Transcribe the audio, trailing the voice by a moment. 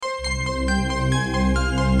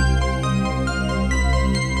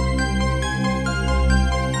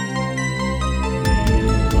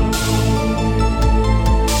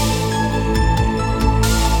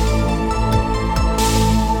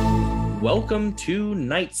Welcome to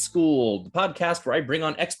Night School, the podcast where I bring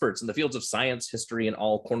on experts in the fields of science, history, and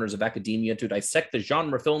all corners of academia to dissect the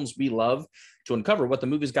genre films we love, to uncover what the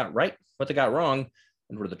movies got right, what they got wrong,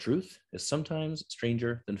 and where the truth is sometimes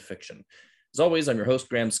stranger than fiction. As always, I'm your host,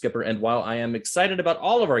 Graham Skipper, and while I am excited about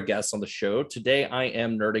all of our guests on the show, today I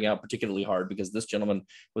am nerding out particularly hard because this gentleman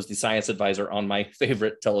was the science advisor on my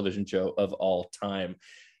favorite television show of all time.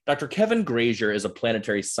 Dr. Kevin Grazier is a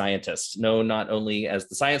planetary scientist, known not only as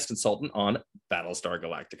the science consultant on Battlestar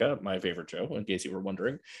Galactica, my favorite show, in case you were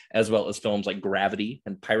wondering, as well as films like Gravity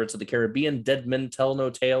and Pirates of the Caribbean, Dead Men Tell No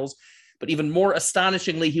Tales. But even more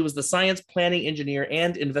astonishingly, he was the science planning engineer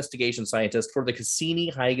and investigation scientist for the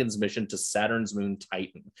Cassini-Huygens mission to Saturn's moon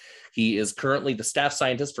Titan. He is currently the staff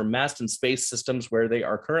scientist for Mast and Space Systems, where they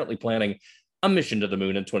are currently planning a mission to the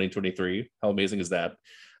moon in 2023. How amazing is that?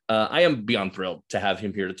 I am beyond thrilled to have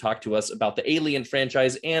him here to talk to us about the Alien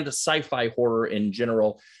franchise and sci-fi horror in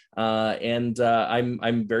general.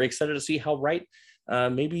 I'm very excited to see how right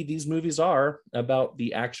maybe these movies are about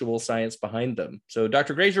the actual science behind them. So,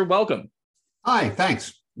 Dr. Grazier, welcome. Hi,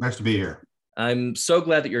 thanks. Nice to be here. I'm so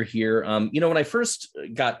glad that you're here. When I first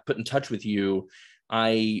got put in touch with you,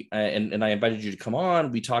 I invited you to come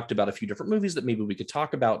on. We talked about a few different movies that maybe we could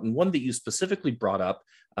talk about. And one that you specifically brought up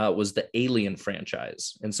was the Alien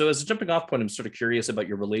franchise. And so as a jumping off point, I'm sort of curious about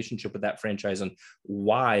your relationship with that franchise and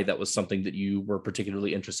why that was something that you were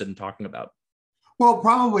particularly interested in talking about. Well,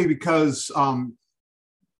 probably because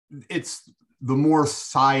it's the more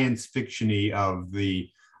science fiction-y of the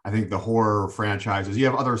horror franchises. You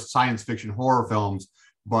have other science fiction horror films,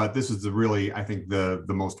 but this is the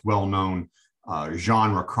most well-known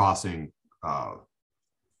genre crossing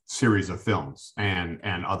series of films and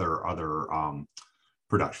other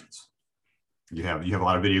productions. You have a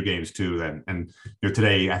lot of video games too, and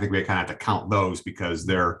today I think we kind of have to count those because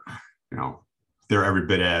they're every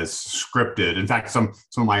bit as scripted. In fact, some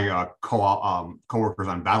of my coworkers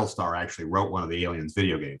on Battlestar actually wrote one of the Aliens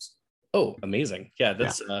video games. Oh, amazing! Yeah,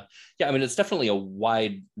 that's it's definitely a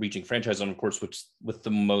wide-reaching franchise, and of course, with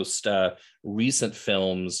the most recent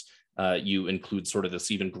films. You include sort of this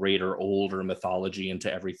even greater, older mythology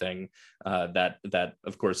into everything that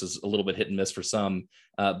of course is a little bit hit and miss for some.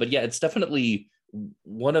 But yeah, it's definitely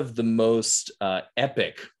one of the most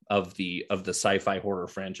epic of the sci-fi horror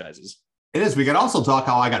franchises. It is. We could also talk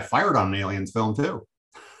how I got fired on an Aliens film too.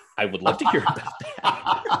 I would love to hear about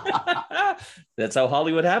that. That's how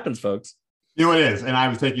Hollywood happens, folks. It is. And I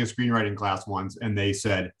was taking a screenwriting class once, and they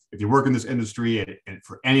said, if you work in this industry and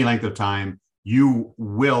for any length of time, you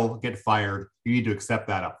will get fired. You need to accept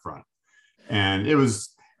that up front. And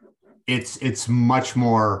it's much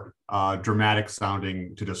more dramatic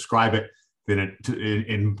sounding to describe it than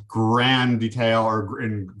in grand detail or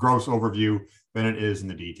in gross overview than it is in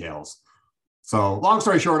the details. So long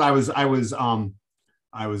story short, I was a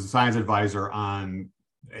science advisor on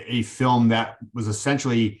a film that was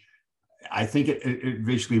essentially, I think it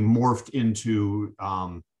basically morphed into,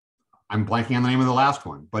 I'm blanking on the name of the last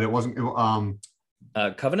one, but it wasn't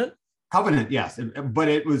Covenant. Covenant, yes, but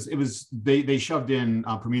it was they shoved in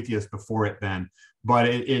Prometheus before it then, but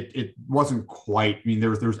it wasn't quite. I mean,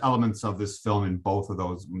 there's elements of this film in both of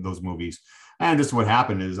those movies, and just what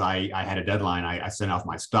happened is I had a deadline. I sent off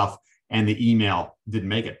my stuff, and the email didn't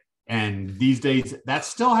make it. And these days, that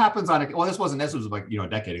still happens this was like a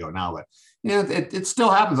decade ago now, but it still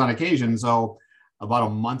happens on occasion. So about a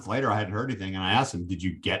month later, I hadn't heard anything, and I asked him, "Did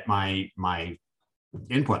you get my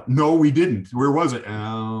input?" "No, we didn't." "Where was it?"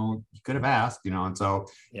 "Oh, you could have asked," and so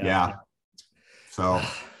yeah. So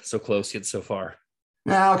close yet so far.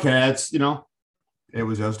 Yeah, okay. It's it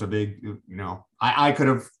was just a big I could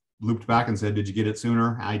have looped back and said, "Did you get it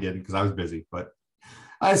sooner?" I didn't because I was busy, but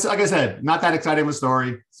like I said, not that exciting of a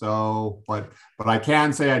story. So, but I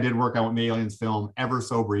can say I did work on the Aliens film ever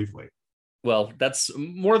so briefly. Well, that's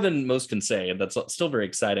more than most can say, and that's still very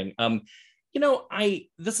exciting.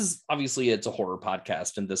 This is obviously it's a horror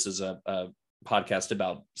podcast, and this is a podcast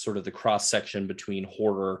about sort of the cross section between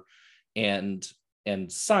horror and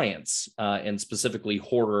science, and specifically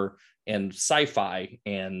horror and sci-fi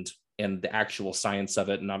and the actual science of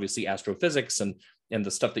it, and obviously astrophysics and the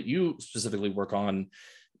stuff that you specifically work on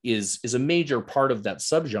is a major part of that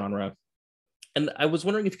subgenre. And I was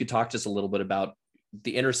wondering if you could talk to us a little bit about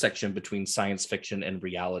the intersection between science fiction and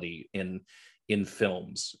reality in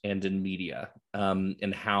films and in media,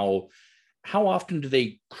 and how often do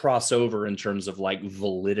they cross over in terms of like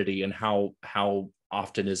validity, and how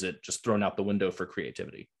often is it just thrown out the window for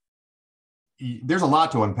creativity? There's a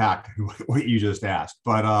lot to unpack what you just asked,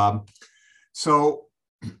 but so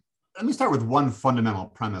let me start with one fundamental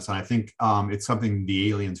premise, and I think it's something the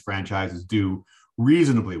Aliens franchises do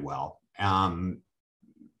reasonably well,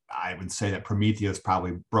 I would say that Prometheus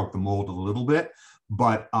probably broke the mold a little bit.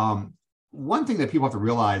 But one thing that people have to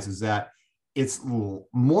realize is that it's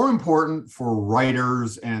more important for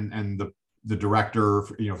writers and the director,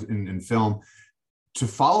 in film, to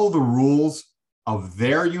follow the rules of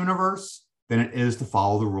their universe than it is to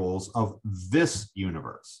follow the rules of this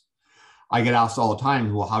universe. I get asked all the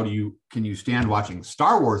time, well, can you stand watching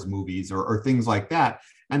Star Wars movies or things like that?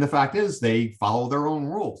 And the fact is, they follow their own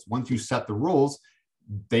rules. Once you set the rules,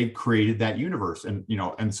 they've created that universe.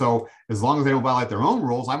 And so as long as they don't violate their own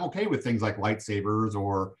rules, I'm okay with things like lightsabers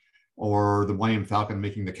or the Millennium Falcon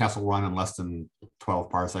making the Kessel Run in less than 12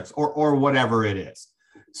 parsecs or whatever it is.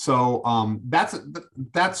 So that's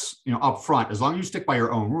up front, as long as you stick by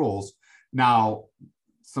your own rules. Now,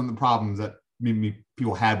 some of the problems that maybe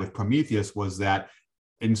people had with Prometheus was that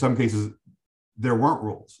in some cases there weren't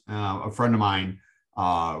rules. A friend of mine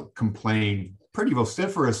complained pretty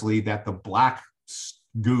vociferously that the black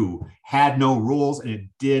goo had no rules and it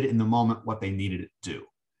did in the moment what they needed it to do.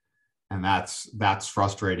 And that's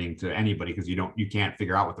frustrating to anybody because you can't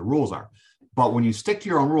figure out what the rules are. But when you stick to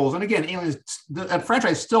your own rules, and again, Aliens, that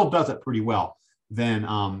franchise still does it pretty well,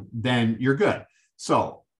 then you're good.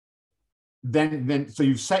 So so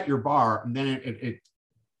you've set your bar, and then it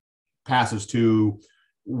passes to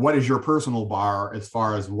what is your personal bar as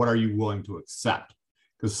far as what are you willing to accept?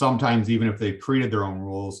 Because sometimes even if they've created their own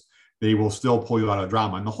rules, they will still pull you out of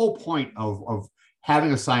drama. And the whole point of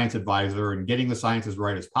having a science advisor and getting the science as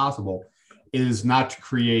right as possible is not to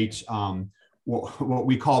create what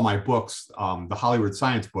we call my books, the Hollywood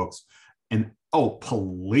science books, an oh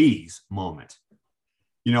please moment.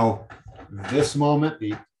 This moment,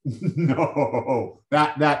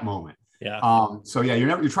 that moment. Yeah. So yeah,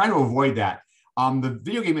 you're trying to avoid that. The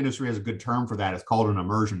video game industry has a good term for that. It's called an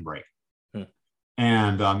immersion break.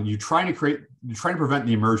 And you're trying to prevent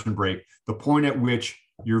the immersion break, the point at which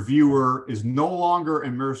your viewer is no longer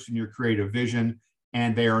immersed in your creative vision,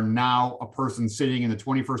 and they are now a person sitting in the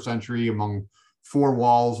 21st century among four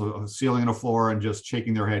walls, a ceiling and a floor, and just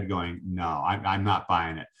shaking their head going, no, I'm not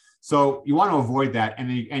buying it. So you want to avoid that.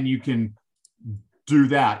 And you can do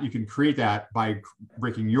that. You can create that by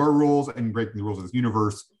breaking your rules and breaking the rules of this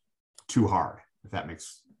universe too hard, if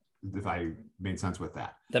I made sense with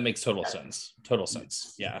that. That makes total sense. Total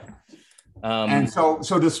sense. Yeah. And so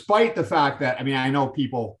despite the fact that, I know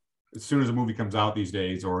people, as soon as a movie comes out these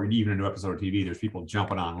days, or even a new episode of TV, there's people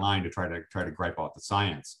jumping online to try to gripe out the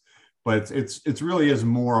science. But it's really is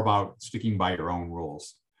more about sticking by your own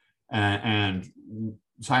rules. And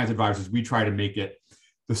science advisors, we try to make it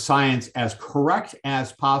the science as correct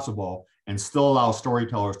as possible and still allow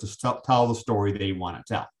storytellers to tell the story they want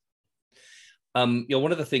to tell.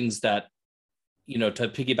 One of the things that, to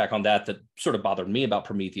piggyback on that sort of bothered me about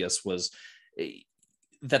Prometheus was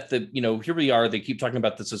that here we are, they keep talking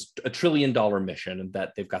about this as $1 trillion mission and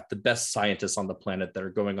that they've got the best scientists on the planet that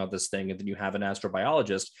are going on this thing. And then you have an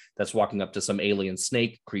astrobiologist that's walking up to some alien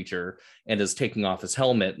snake creature and is taking off his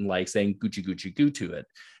helmet and like saying Gucci Gucci goo to it,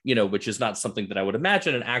 which is not something that I would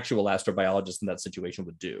imagine an actual astrobiologist in that situation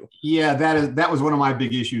would do. Yeah, that was one of my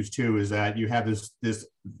big issues too, is that you have this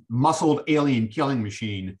muscled alien killing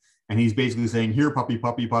machine, and he's basically saying, here, puppy,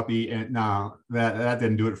 puppy, puppy. And no, that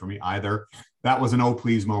didn't do it for me either. That was an oh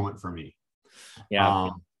please moment for me.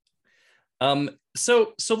 Yeah.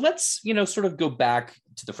 So let's sort of go back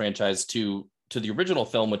to the franchise to the original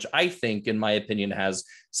film, which I think, in my opinion, has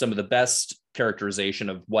some of the best characterization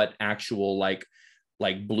of what actual like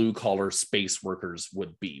blue collar space workers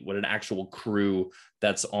would be, what an actual crew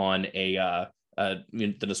that's on the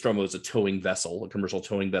Nostromo is a towing vessel, a commercial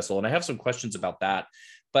towing vessel, and I have some questions about that.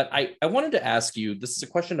 But I wanted to ask you, this is a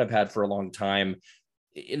question I've had for a long time.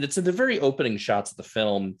 And it's in the very opening shots of the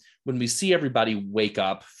film when we see everybody wake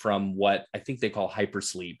up from what I think they call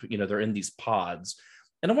hypersleep. They're in these pods.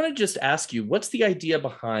 And I want to just ask you, what's the idea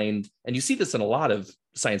behind, and you see this in a lot of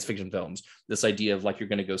science fiction films, this idea of like you're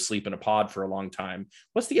going to go sleep in a pod for a long time.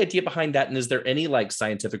 What's the idea behind that? And is there any like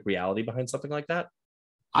scientific reality behind something like that?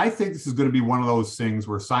 I think this is going to be one of those things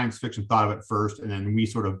where science fiction thought of it first, and then we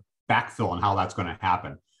sort of backfill on how that's going to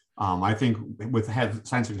happen. I think with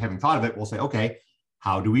science fiction having thought of it, we'll say, okay,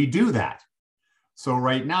 how do we do that? So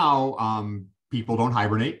right now, people don't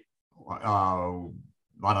hibernate. A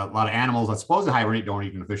lot of animals that's supposed to hibernate don't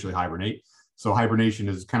even officially hibernate. So hibernation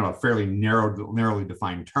is kind of a fairly narrowly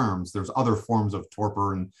defined terms. There's other forms of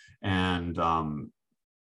torpor and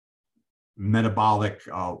metabolic,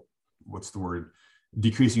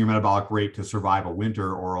 decreasing your metabolic rate to survive a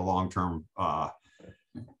winter or a long-term, a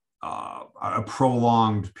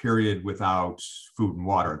prolonged period without food and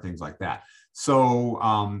water and things like that. So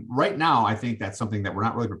right now, I think that's something that we're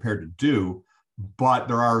not really prepared to do. But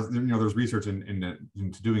there's research into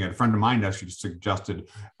doing it. A friend of mine actually suggested.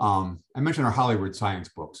 I mentioned our Hollywood science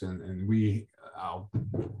books, and we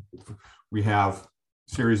have a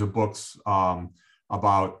series of books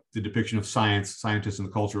about the depiction of scientists, and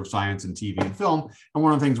the culture of science in TV and film. And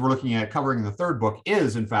one of the things we're looking at covering in the third book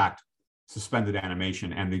is, in fact, suspended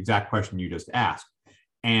animation, and the exact question you just asked.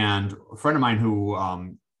 And a friend of mine who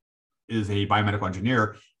is a biomedical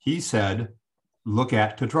engineer, he said, look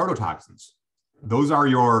at tetrodotoxins. Those are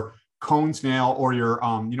your cone snail, or your,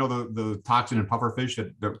 the toxin in pufferfish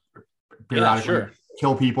that periodically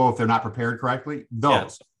kill people if they're not prepared correctly.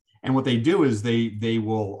 Those. Yeah. And what they do is they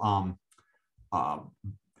will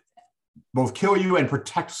both kill you and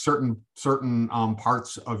protect certain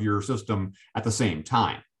parts of your system at the same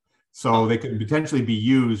time. So they could potentially be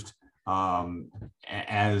used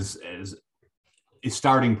as a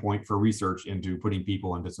starting point for research into putting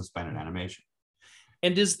people into suspended animation.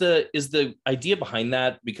 And is the idea behind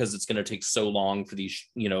that, because it's going to take so long for these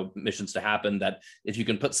missions to happen, that if you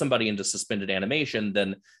can put somebody into suspended animation,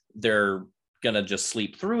 then they're going to just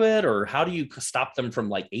sleep through it? Or how do you stop them from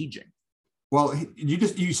like aging? Well,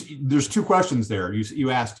 there's two questions there. You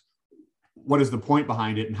asked, what is the point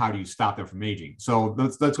behind it, and how do you stop them from aging? So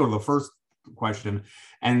let's go to the first question,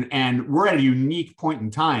 and we're at a unique point in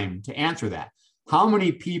time to answer that. How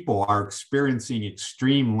many people are experiencing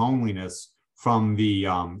extreme loneliness from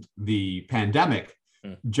the pandemic?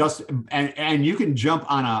 And you can jump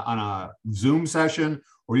on a Zoom session,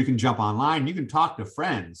 or you can jump online. You can talk to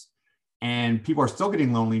friends, and people are still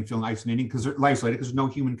getting lonely and feeling isolated because there's no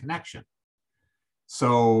human connection.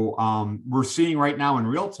 So we're seeing right now in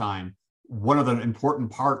real time, one of the important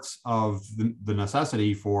parts of the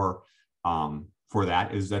necessity for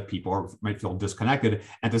that is that people might feel disconnected.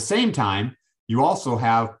 At the same time, you also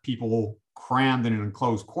have people crammed in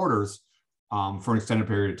enclosed quarters for an extended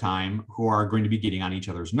period of time who are going to be getting on each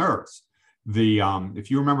other's nerves. If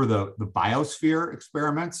you remember the biosphere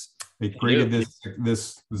experiments, they created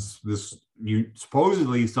this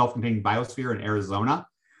supposedly self-contained biosphere in Arizona.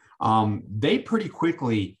 They pretty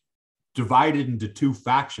quickly divided into two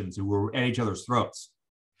factions who were at each other's throats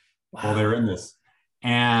while they were in this.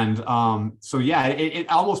 And it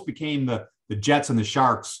almost became the Jets and the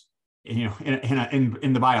Sharks, in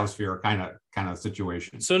the biosphere kind of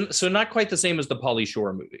situation. So not quite the same as the Pauly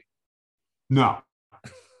Shore movie. No.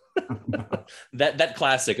 that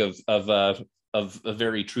classic of a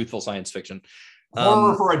very truthful science fiction.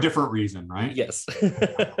 Horror for a different reason, right? Yes.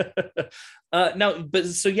 Now,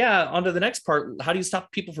 on to the next part. How do you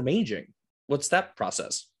stop people from aging? What's that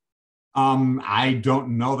process? I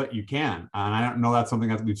don't know that you can, and I don't know that's something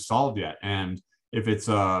that we've solved yet. And if it's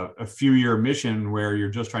a few-year mission where you're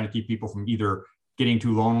just trying to keep people from either getting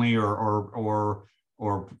too lonely or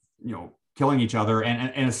killing each other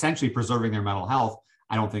and essentially preserving their mental health,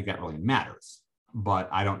 I don't think that really matters. But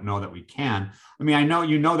I don't know that we can. I mean, I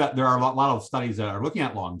know that there are a lot of studies that are looking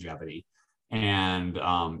at longevity, and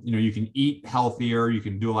you can eat healthier, you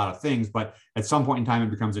can do a lot of things, but at some point in time, it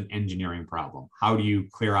becomes an engineering problem. How do you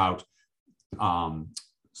clear out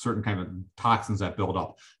certain kind of toxins that build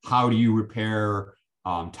up? How do you repair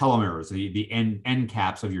telomeres, the end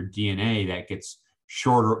caps of your DNA that get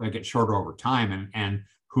shorter over time, and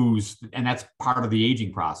that's part of the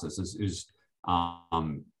aging process is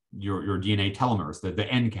your DNA telomeres, the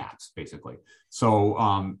end caps, basically.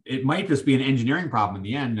 So it might just be an engineering problem in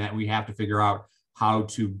the end that we have to figure out how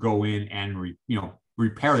to go in and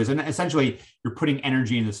repair this. And essentially, you're putting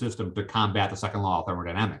energy in the system to combat the second law of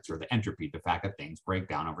thermodynamics, or the entropy, the fact that things break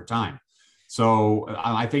down over time. So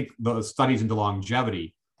I think the studies into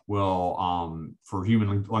longevity will, for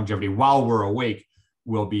human longevity while we're awake,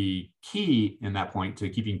 will be key in that point to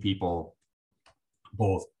keeping people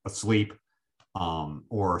both asleep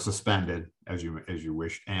or suspended, as you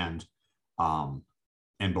wish, and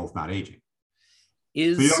both not aging. So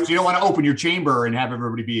you don't want to open your chamber and have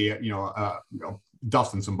everybody be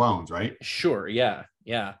dust and some bones, right? Sure. Yeah.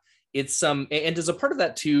 It's and as a part of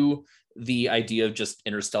that too, the idea of just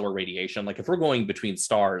interstellar radiation. Like if we're going between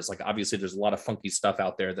stars, like obviously there's a lot of funky stuff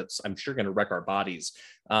out there that's, I'm sure, going to wreck our bodies.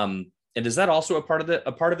 And is that also a part of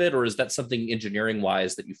it, or is that something engineering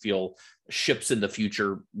wise that you feel ships in the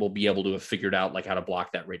future will be able to have figured out, like how to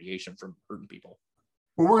block that radiation from hurting people?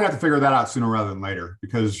 Well, we're gonna have to figure that out sooner rather than later,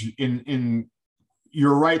 because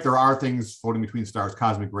you're right, there are things floating between stars,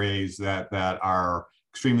 cosmic rays that are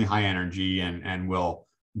extremely high energy and will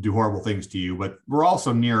do horrible things to you. But we're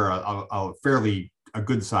also near a fairly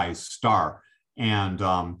good sized star, and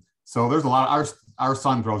so there's a lot of our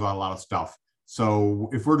sun throws out a lot of stuff. So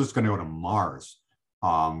if we're just going to go to Mars,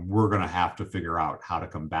 we're going to have to figure out how to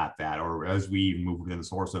combat that, or as we move within the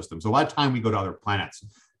solar system. So by the time we go to other planets,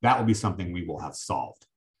 that will be something we will have solved.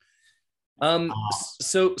 Speaking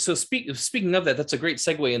of that, that's a great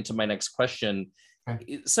segue into my next question.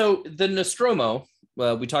 Okay. So the Nostromo,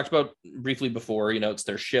 we talked about briefly before, it's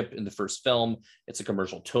their ship in the first film. It's a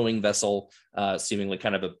commercial towing vessel, seemingly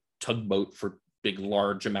kind of a tugboat for big,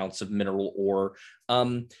 large amounts of mineral ore.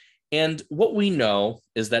 And what we know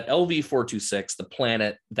is that LV-426, the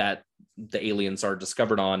planet that the aliens are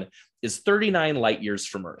discovered on, is 39 light years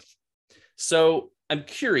from Earth. So I'm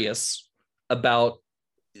curious about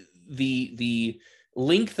the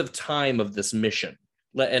length of time of this mission.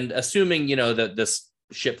 And assuming, that this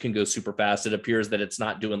ship can go super fast, it appears that it's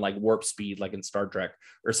not doing like warp speed like in Star Trek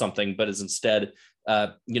or something, but is instead,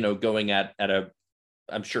 going at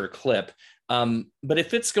I'm sure, a clip. But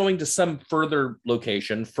if it's going to some further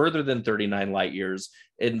location, further than 39 light years,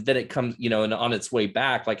 and then it comes, and on its way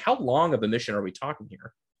back, like how long of a mission are we talking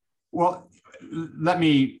here? Well, let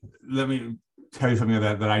me tell you something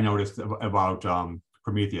that I noticed about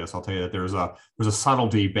Prometheus. I'll tell you that there's a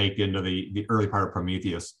subtlety baked into the early part of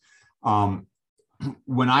Prometheus.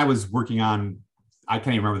 When I was working on, I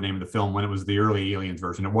can't even remember the name of the film, when it was the early Aliens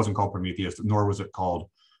version, it wasn't called Prometheus, nor was it called,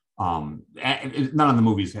 none of the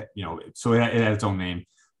movies, so it had its own name.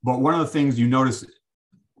 But one of the things I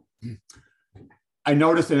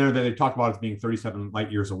noticed in there that they talked about it being 37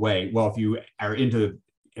 light years away. Well, if you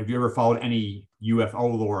ever followed any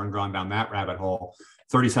UFO lore and gone down that rabbit hole,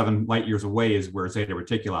 37 light years away is where Zeta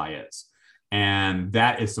Reticuli is. And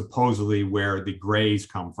that is supposedly where the Greys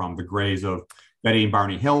come from, the Greys of Betty and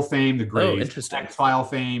Barney Hill fame, the Greys of X-File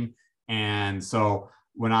fame. And so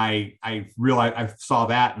when I realized, I saw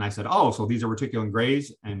that and I said, oh, so these are reticulan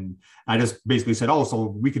Greys. And I just basically said, oh,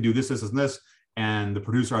 so we could do this, this, and this. And the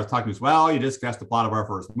producer I was talking to was, well, you just guessed the plot of our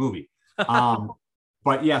first movie.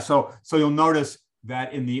 But yeah, so you'll notice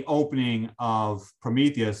that in the opening of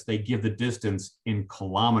Prometheus, they give the distance in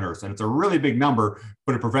kilometers, and it's a really big number,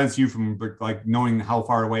 but it prevents you from like knowing how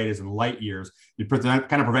far away it is in light years. It kind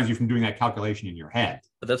of prevents you from doing that calculation in your head.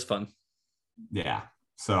 But that's fun. Yeah.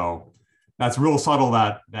 So that's real subtle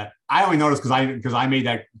that I only noticed because I made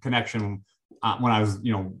that connection when I was,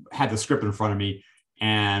 had the script in front of me,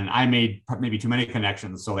 and I made maybe too many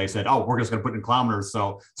connections. So they said, oh, we're just going to put it in kilometers.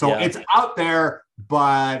 So yeah. It's out there,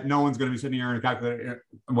 but no one's going to be sitting here and calculating.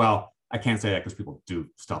 Well, I can't say that because people do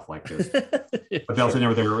stuff like this, but they'll sit there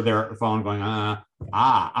with their phone going, I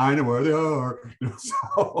know where they are.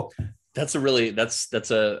 So that's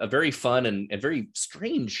a very fun and very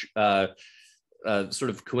strange sort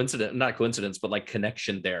of not coincidence, but like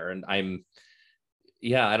connection there. And I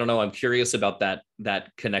don't know. I'm curious about that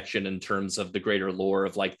connection in terms of the greater lore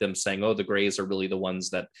of like them saying, oh, the Greys are really the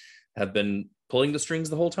ones that have been pulling the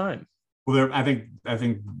strings the whole time. Well, I think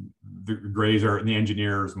the Greys and the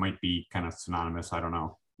engineers might be kind of synonymous. I don't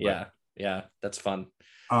know. Yeah. Yeah. That's fun.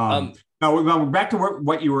 Now back to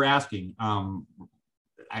what you were asking.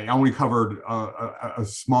 I only covered a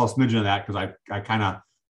small smidgen of that because I kind of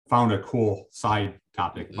found a cool side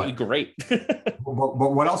topic. But great. but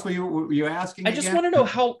what else were you asking? I just want to know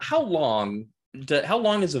how long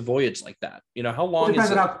is a voyage like that? How long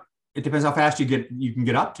is it? It depends how fast you can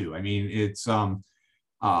get up to. I mean, it's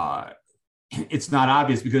not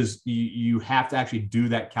obvious because you have to actually do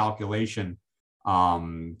that calculation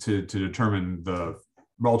to determine the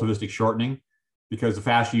relativistic shortening, because the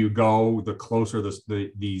faster you go, the closer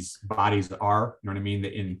these bodies are. You know what I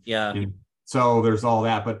mean? So there's all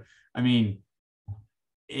that. But I mean,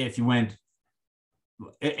 if you went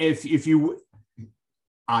at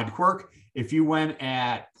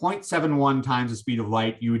 0.71 times the speed of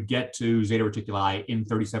light, you would get to Zeta Reticuli in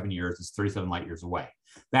 37 years. It's 37 light years away.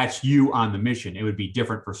 That's you on the mission. It would be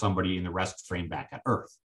different for somebody in the rest frame back at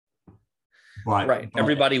Earth. But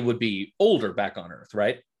everybody would be older back on Earth,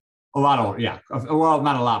 right? A lot older, yeah. Well,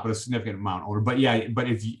 not a lot, but a significant amount older. But yeah, but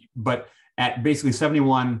at basically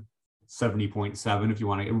 70.7, if you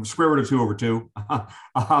want to square root of 2/2,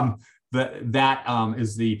 that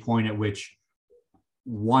is the point at which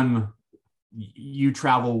you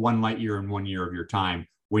travel 1 light year in 1 year of your time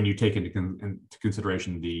when you take into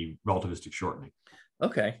consideration the relativistic shortening.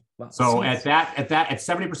 Okay. Wow. So at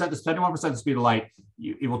 70% to 71% the speed of light,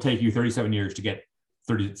 it will take you 37 years to get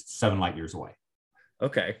 37 light years away.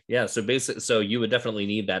 Okay. Yeah. So you would definitely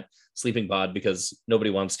need that sleeping pod, because nobody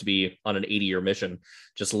wants to be on an 80-year mission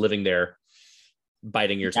just living there,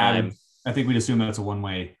 biding your time. I think we'd assume that's a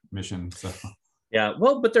one-way mission. So. Yeah.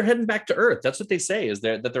 Well, but they're heading back to Earth. That's what they say, is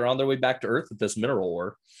that they're on their way back to Earth with this mineral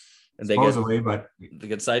ore. And they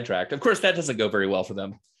get sidetracked. Of course, that doesn't go very well for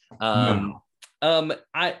them. No.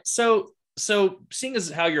 So seeing as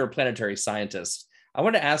how you're a planetary scientist, I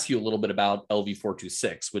want to ask you a little bit about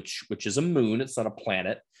LV-426, which is a moon. It's not a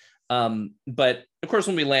planet. But of course,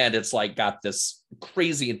 when we land, it's like got this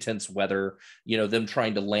crazy intense weather, them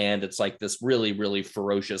trying to land. It's like this really, really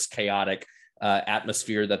ferocious, chaotic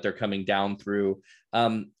atmosphere that they're coming down through.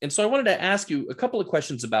 And so I wanted to ask you a couple of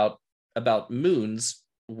questions about moons.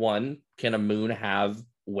 One, can a moon have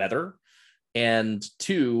weather? And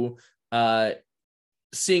two,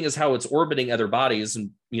 seeing as how it's orbiting other bodies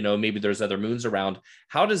and, maybe there's other moons around,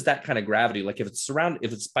 how does that kind of gravity, like if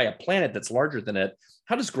it's by a planet that's larger than it,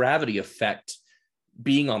 how does gravity affect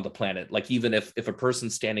being on the planet? Like even if a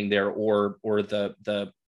person's standing there or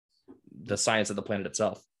the science of the planet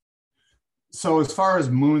itself? So as far as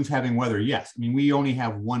moons having weather, yes. I mean, we only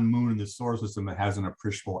have one moon in the solar system that has an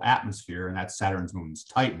appreciable atmosphere, and that's Saturn's moon's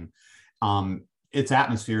Titan. Its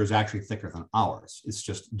atmosphere is actually thicker than ours. It's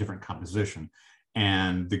just different composition.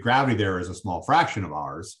 And the gravity there is a small fraction of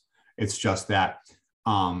ours. It's just that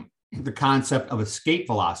the concept of escape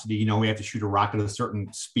velocity, we have to shoot a rocket at a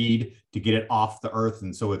certain speed to get it off the Earth.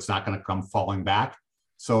 And so it's not going to come falling back.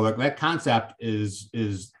 So that concept is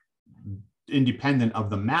independent of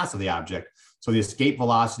the mass of the object. So the escape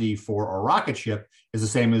velocity for a rocket ship is the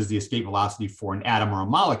same as the escape velocity for an atom or a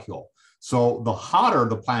molecule. So the hotter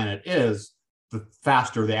the planet is, the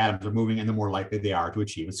faster the atoms are moving and the more likely they are to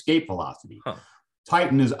achieve escape velocity. Huh.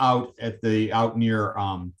 Titan is out near,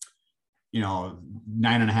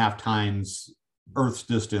 9.5 times Earth's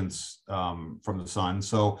distance from the sun.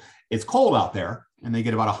 So it's cold out there, and they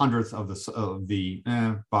get about 100th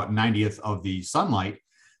about 90th of the sunlight.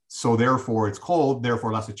 So therefore it's cold,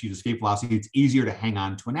 therefore less achieved escape velocity. It's easier to hang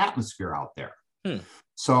on to an atmosphere out there.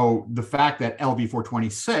 So the fact that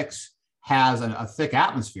LV-426 has a thick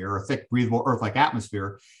atmosphere, a thick breathable Earth-like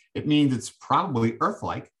atmosphere, it means it's probably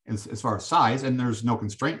Earth-like as far as size, and there's no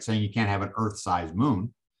constraint saying you can't have an Earth-sized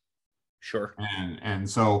moon. Sure. And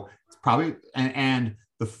so it's probably, and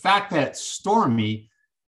the fact that it's stormy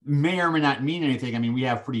may or may not mean anything. I mean, we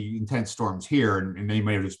have pretty intense storms here, and they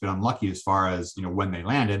may have just been unlucky as far as, when they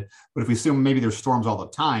landed. But if we assume maybe there's storms all the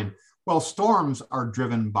time, well, storms are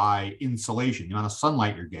driven by insolation, the amount of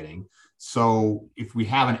sunlight you're getting. So if we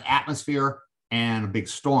have an atmosphere and a big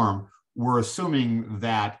storm, we're assuming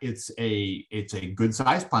that it's a good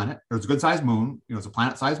sized planet, or it's a good sized moon, it's a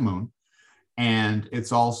planet sized moon. And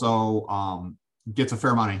it's also gets a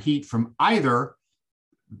fair amount of heat from either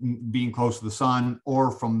being close to the sun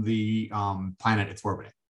or from the planet it's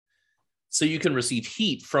orbiting. So you can receive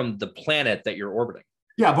heat from the planet that you're orbiting.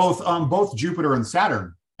 Yeah, both Jupiter and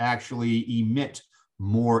Saturn actually emit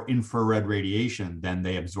more infrared radiation than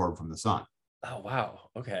they absorb from the sun. Oh, wow.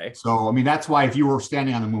 Okay. So, I mean, that's why if you were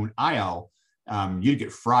standing on the moon Io, you'd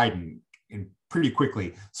get fried in pretty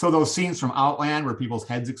quickly. So those scenes from Outland where people's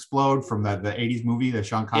heads explode from the 80s movie, the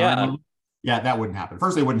Sean Connery movie, that wouldn't happen.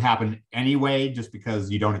 Firstly, it wouldn't happen anyway, just because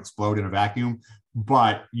you don't explode in a vacuum,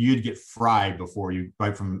 but you'd get fried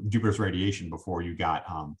from Jupiter's radiation before you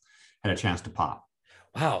had a chance to pop.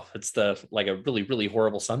 Wow. It's like a really, really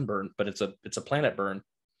horrible sunburn, but it's a planet burn.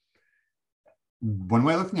 One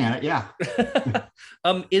way of looking at it, yeah.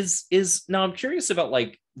 Now I'm curious about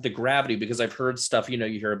like the gravity, because I've heard stuff, you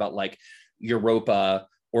hear about like Europa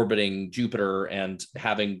orbiting Jupiter and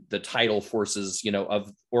having the tidal forces,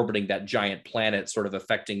 of orbiting that giant planet sort of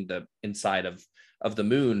affecting the inside of the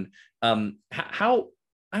moon. How,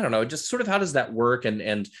 I don't know, just sort of how does that work,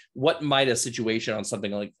 and what might a situation on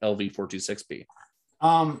something like LV-426 be?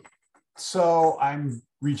 So I'm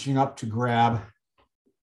reaching up to grab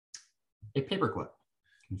a paperclip.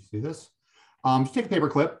 Can you see this? You take a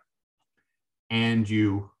paperclip and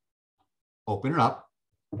you open it up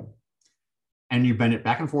and you bend it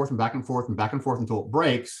back and forth and back and forth and back and forth until it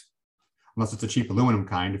breaks, unless it's a cheap aluminum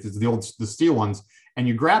kind. If it's the steel ones, and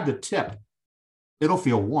you grab the tip, it'll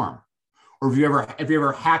feel warm. Or if you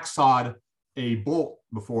ever hacksawed a bolt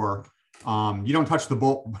before, you don't touch the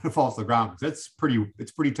bolt when it falls to the ground, because it's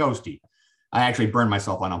pretty toasty. I actually burned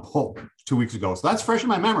myself on a bolt 2 weeks ago, so that's fresh in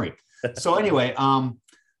my memory. So anyway,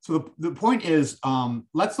 so the point is,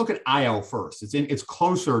 let's look at Io first. It's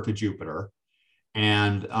closer to Jupiter,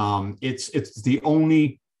 and it's the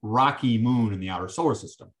only rocky moon in the outer solar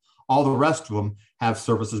system. All the rest of them have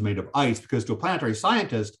surfaces made of ice, because to a planetary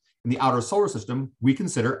scientist in the outer solar system, we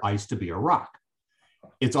consider ice to be a rock.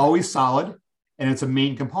 It's always solid, and it's a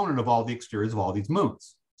main component of all the exteriors of all these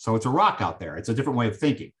moons. So it's a rock out there. It's a different way of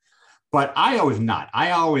thinking. But Io is not.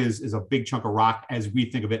 Io is a big chunk of rock as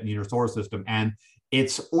we think of it in the inner solar system, and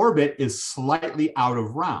its orbit is slightly out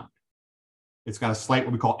of round. It's got a slight,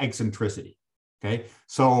 what we call eccentricity. Okay,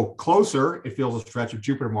 so closer, it feels a stretch of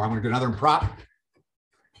Jupiter more. I'm going to do another prop.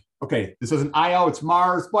 Okay, this isn't Io, it's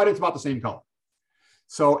Mars, but it's about the same color.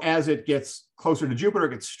 So as it gets closer to Jupiter,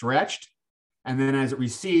 it gets stretched. And then as it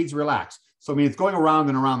recedes, relax. So I mean, it's going around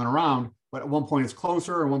and around and around, but at one point it's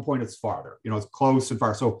closer and one point it's farther. You know, it's close and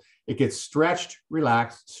far. So it gets stretched,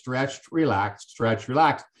 relaxed, stretched, relaxed, stretched,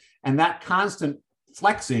 relaxed. And that constant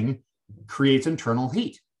flexing creates internal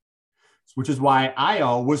heat, which is why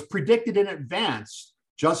Io was predicted in advance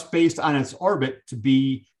just based on its orbit to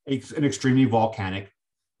be an extremely volcanic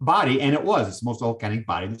body. And it was. It's the most volcanic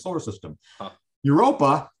body in the solar system. Huh.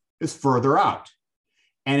 Europa is further out,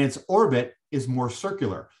 and its orbit is more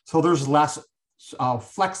circular. So there's less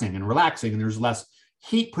flexing and relaxing, and there's less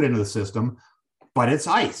heat put into the system, but it's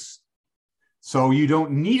ice. So you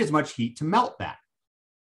don't need as much heat to melt that.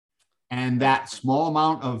 And that small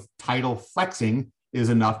amount of tidal flexing is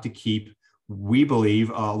enough to keep, we believe,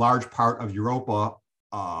 a large part of Europa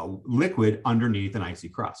liquid underneath an icy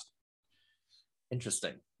crust.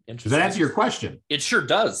 Interesting. Does that answer your question? It sure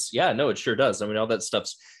does. Yeah, no, it sure does. I mean, all that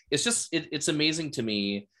stuff's, it's just, it's amazing to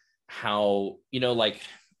me how, you know, like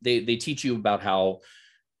they teach you about how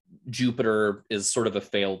Jupiter is sort of a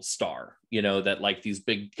failed star, you know, that like these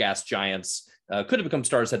big gas giants could have become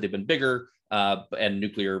stars had they been bigger, and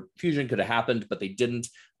nuclear fusion could have happened, but they didn't.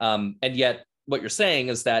 And yet what you're saying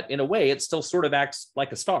is that in a way, it still sort of acts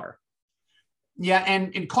like a star. Yeah.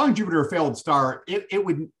 And in calling Jupiter a failed star, it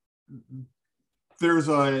would, there's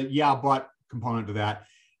a yeah, but component to that.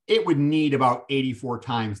 It would need about 84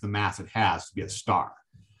 times the mass it has to be a star.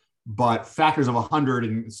 But factors of 100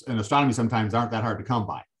 in astronomy sometimes aren't that hard to come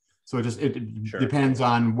by. So it sure. Depends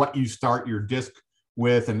on what you start your disk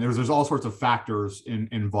with, and there's all sorts of factors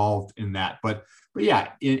involved in that. But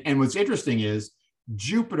yeah, and what's interesting is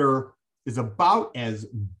Jupiter is about as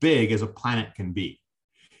big as a planet can be.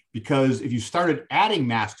 Because if you started adding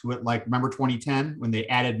mass to it, like remember 2010 when they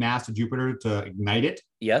added mass to Jupiter to ignite it?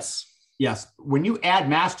 Yes. Yes. When you add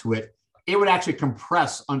mass to it, it would actually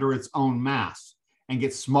compress under its own mass and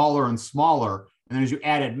get smaller and smaller. And then as you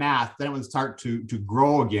added mass, then it would start to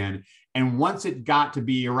grow again. And once it got to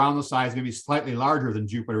be around the size, maybe slightly larger than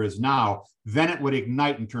Jupiter is now, then it would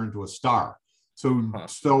ignite and turn into a star.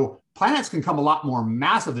 So planets can come a lot more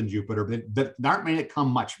massive than Jupiter, but that aren't made it come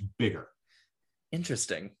much bigger.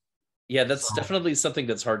 Interesting. Yeah, that's definitely something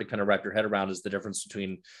that's hard to kind of wrap your head around, is the difference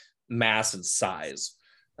between mass and size.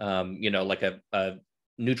 You know, like a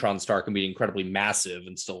neutron star can be incredibly massive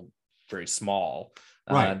and still very small.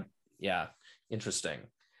 Right. Yeah. Interesting.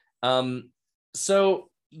 So,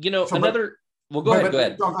 you know, well, go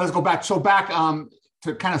ahead. Let's go back. So back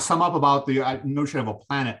to kind of sum up about the notion of a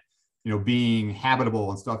planet, you know, being habitable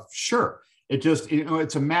and stuff. Sure. It just, you know,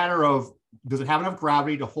 it's a matter of, does it have enough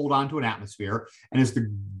gravity to hold on to an atmosphere? And is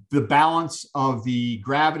the balance of the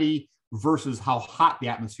gravity versus how hot the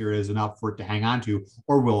atmosphere is enough for it to hang on to,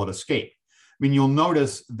 or will it escape? I mean, you'll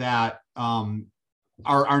notice that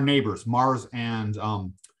our neighbors, Mars and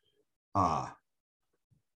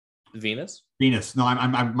Venus. No,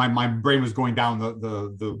 my brain was going down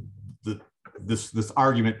this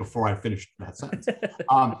argument before I finished that sentence.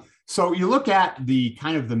 So you look at the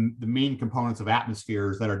kind of the main components of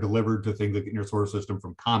atmospheres that are delivered to things like in your solar system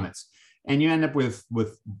from comets, and you end up with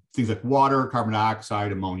things like water, carbon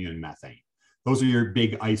dioxide, ammonia, and methane. Those are your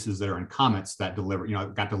big ices that are in comets that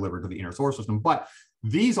got delivered to the inner solar system. But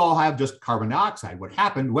these all have just carbon dioxide. What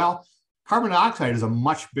happened? Well, carbon dioxide is a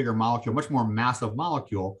much bigger molecule, much more massive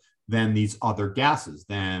molecule than these other gases,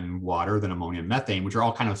 than water, than ammonia and methane, which are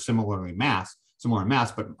all kind of similar in mass,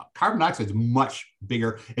 but carbon dioxide is much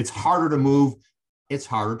bigger. It's harder to move. It's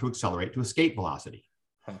harder to accelerate to escape velocity.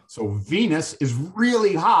 So Venus is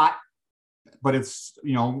really hot, but it's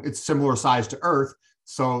similar size to Earth.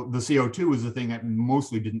 So the CO2 is the thing that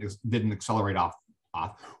mostly didn't accelerate off.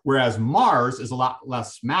 Whereas Mars is a lot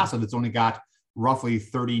less massive. It's only got roughly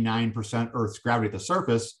 39% Earth's gravity at the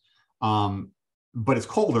surface, but it's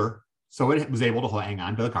colder. So it was able to hang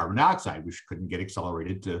on to the carbon dioxide, which couldn't get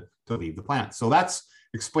accelerated to leave the planet. So that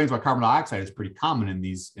explains why carbon dioxide is pretty common in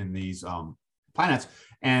these planets.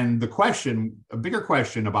 And a bigger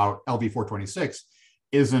question about LV-426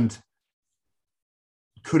 isn't,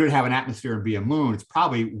 could it have an atmosphere and be a moon? It's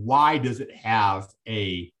probably, why does it have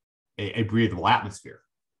a breathable atmosphere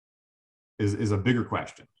is a bigger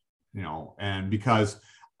question, you know. And because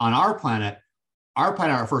on our planet,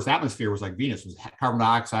 our first atmosphere was like Venus, it was carbon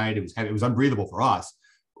dioxide. It was unbreathable for us.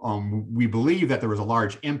 We believe that there was a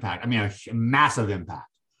large impact. I mean, a massive impact.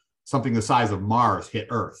 Something the size of Mars hit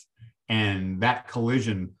Earth, and that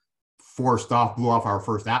collision blew off our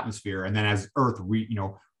first atmosphere. And then as Earth,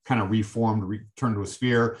 kind of reformed, turned into a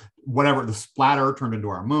sphere. Whatever, the splatter turned into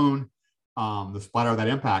our moon. The splatter of that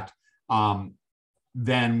impact.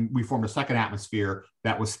 then we formed a second atmosphere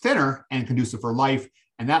that was thinner and conducive for life.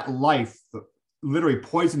 And that life literally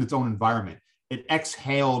poisoned its own environment. It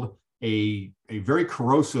exhaled a very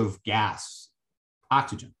corrosive gas,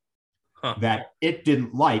 oxygen, that it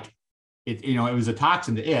didn't like. It was a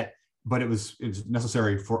toxin to it, but it was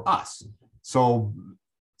necessary for us. So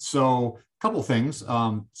a couple things.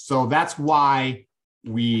 So that's why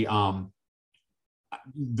we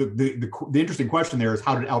the interesting question there is,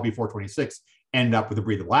 how did LB-426 end up with a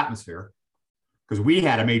breathable atmosphere? Because we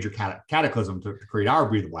had a major cataclysm to create our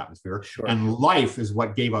breathable atmosphere. Sure. And life is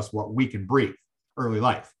what gave us what we can breathe, early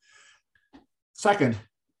life. Second,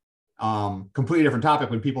 completely different topic.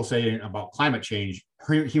 When people say about climate change,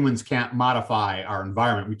 humans can't modify our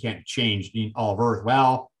environment. We can't change all of Earth.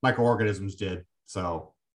 Well, microorganisms did.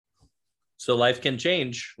 So life can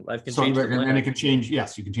change. Life can change. And it can change.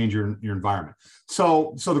 Yes, you can change your environment.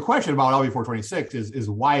 So the question about LB-426 is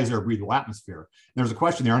why is there a breathable atmosphere? And there's a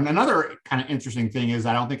question there. And another kind of interesting thing is,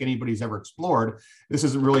 I don't think anybody's ever explored. This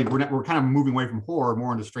isn't really, we're kind of moving away from horror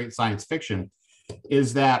more into straight science fiction.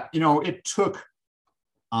 Is that, it took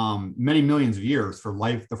many millions of years for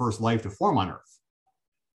the first life to form on Earth,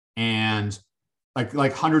 and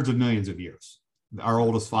like hundreds of millions of years. Our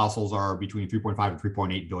oldest fossils are between 3.5 and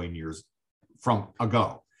 3.8 billion years from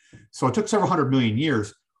ago. So it took several hundred million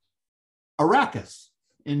years. Arrakis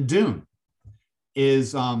in Dune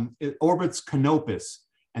it orbits Canopus,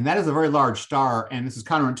 and that is a very large star. And this is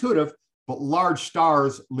counterintuitive, but large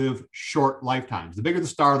stars live short lifetimes. The bigger the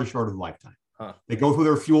star, the shorter the lifetime. They go through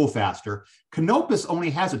their fuel faster. Canopus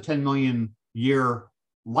only has a 10 million year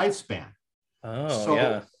lifespan.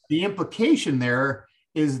 So the implication there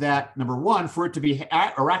is that, number one, for it to be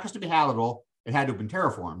Arrakis to be habitable, it had to have been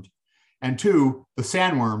terraformed. And two, the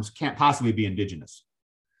sandworms can't possibly be indigenous.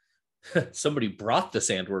 Somebody brought the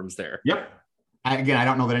sandworms there. Yep. Again, I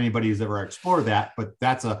don't know that anybody's ever explored that, but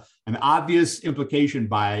that's an obvious implication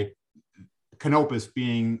by Canopus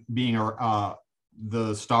being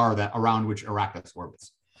the star that around which Arrakis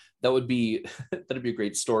orbits. That'd be a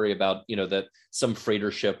great story about, that some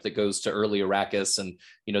freighter ship that goes to early Arrakis, and,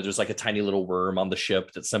 there's like a tiny little worm on the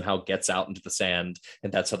ship that somehow gets out into the sand,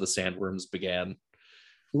 and that's how the sandworms began.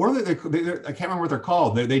 What are they? I can't remember what they're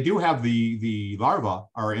called. They do have the larvae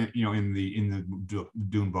are in the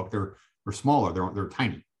Dune book. They're smaller. They're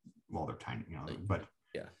tiny. Well, they're tiny, but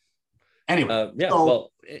yeah. Anyway,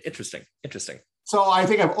 interesting. So I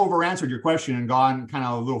think I've over-answered your question and gone kind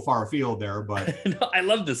of a little far afield there, but no, I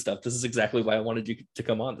love this stuff. This is exactly why I wanted you to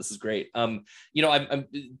come on. This is great. I'm to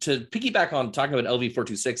piggyback on talking about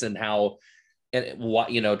LV-426 and how, and why,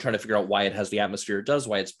 trying to figure out why it has the atmosphere it does,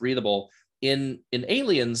 why it's breathable. In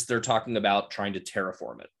Aliens, they're talking about trying to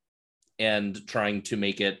terraform it and trying to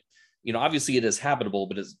make it, obviously it is habitable,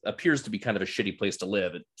 but it appears to be kind of a shitty place to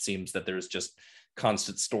live. It seems that there's just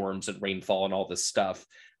constant storms and rainfall and all this stuff.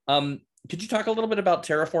 Could you talk a little bit about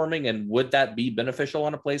terraforming, and would that be beneficial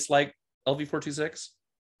on a place like LV-426?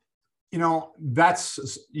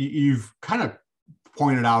 You've kind of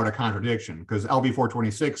pointed out a contradiction, because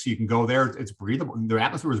LV-426, you can go there, it's breathable. The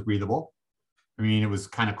atmosphere is breathable. I mean, it was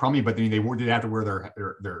kind of crummy, but then they did have to wear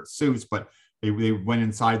their suits, but they went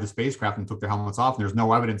inside the spacecraft and took their helmets off. And there's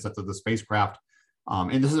no evidence that the spacecraft,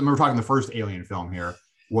 and this is, we're talking the first Alien film here,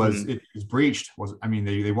 it was breached.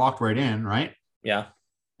 They walked right in, right? Yeah.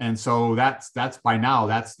 And so that's by now,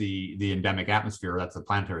 that's the endemic atmosphere. That's the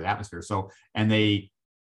planetary atmosphere. So, and they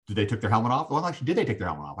took their helmet off? Well, actually, did they take their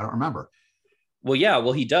helmet off? I don't remember. Well, yeah,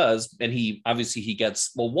 well, he does. And he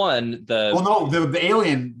gets, the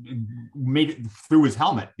alien made it through his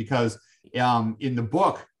helmet, because in the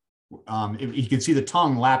book, you can see the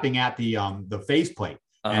tongue lapping at the faceplate.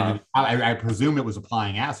 And I presume it was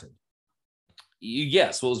applying acid.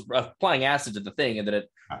 Yes, well, it was applying acid to the thing, and then it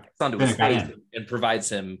gets onto his face and provides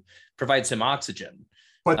him oxygen.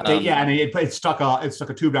 But it stuck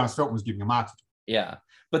a tube down his throat and was giving him oxygen. Yeah,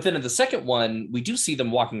 but then in the second one, we do see them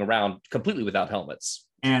walking around completely without helmets.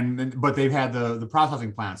 But they've had the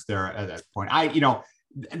processing plants there at that point.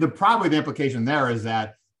 Probably the implication there is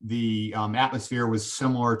that the atmosphere was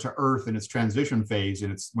similar to Earth in its transition phase,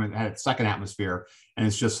 and when it had its second atmosphere, and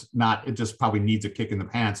it's just not. It just probably needs a kick in the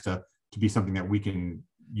pants to be something that we can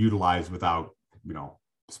utilize without,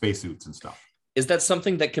 spacesuits and stuff. Is that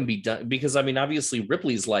something that can be done? Because obviously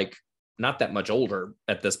Ripley's like not that much older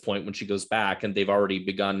at this point when she goes back, and they've already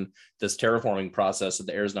begun this terraforming process, and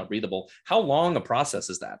the air is not breathable. How long a process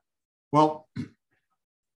is that? Well,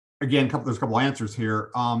 again, there's a couple answers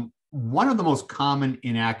here. One of the most common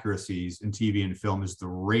inaccuracies in TV and film is the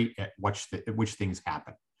rate at which things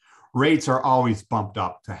happen. Rates are always bumped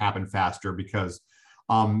up to happen faster, because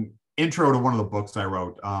intro to one of the books I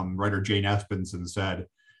wrote, writer Jane Espenson said,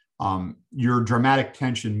 your dramatic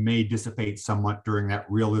tension may dissipate somewhat during that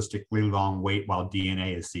realistically long wait while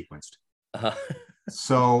DNA is sequenced. Uh-huh.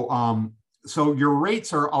 So your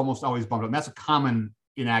rates are almost always bumped up. And that's a common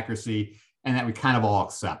inaccuracy, and that we kind of all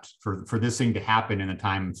accept for this thing to happen in a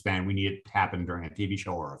time span. We need it to happen during a TV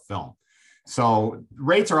show or a film. So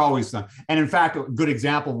rates are always done. And in fact, a good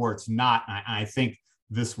example where it's not, and I think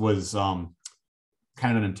this was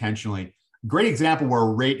kind of unintentionally, great example where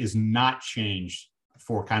a rate is not changed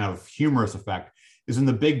for kind of humorous effect is in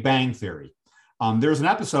The Big Bang Theory. There's an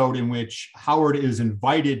episode in which Howard is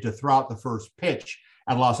invited to throw out the first pitch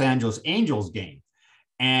at a Los Angeles Angels game.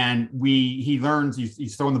 And he learns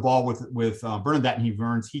he's throwing the ball with Bernadette, and he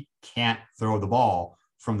learns he can't throw the ball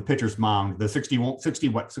from the pitcher's mound, the 60 foot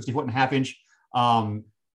and a half inch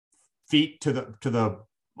feet to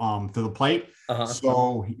the plate. Uh-huh.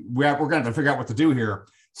 So we're going to have to figure out what to do here.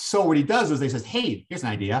 So what he does is they says, hey, here's an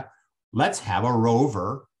idea. Let's have a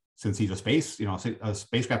rover, since he's a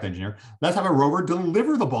spacecraft engineer. Let's have a rover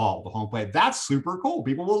deliver the ball to home plate. That's super cool.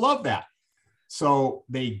 People will love that. So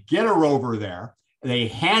they get a rover there. They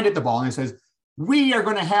hand it the ball, and it says, we are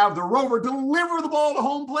going to have the rover deliver the ball to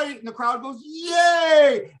home plate. And the crowd goes,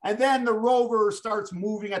 yay! And then the rover starts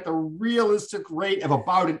moving at the realistic rate of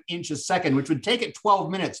about an inch a second, which would take it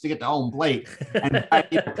 12 minutes to get to home plate. And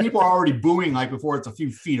people are already booing like before it's a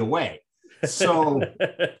few feet away. So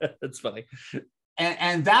that's funny.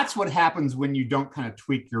 And that's what happens when you don't kind of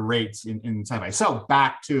tweak your rates in sci-fi. So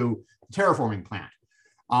back to the terraforming plant.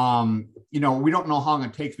 We don't know how long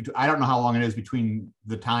it takes. I don't know how long it is between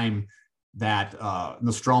the time that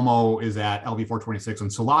Nostromo is at LV-426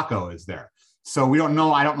 and Sulaco is there. So we don't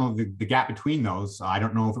know. I don't know the gap between those. I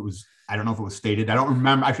don't know if it was stated. I don't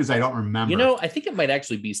remember. I should say I don't remember. I think it might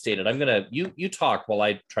actually be stated. You talk while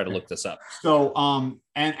I try to look this up. So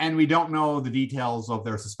and we don't know the details of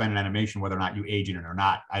their suspended animation, whether or not you age in it or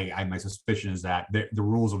not. My suspicion is that the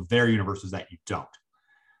rules of their universe is that you don't.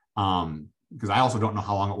 Because I also don't know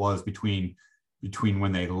how long it was between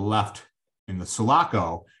when they left in the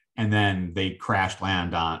Sulaco and then they crashed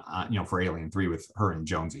land on for Alien 3 with her and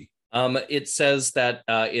Jonesy. It says that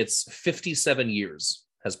it's 57 years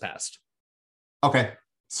has passed. Okay.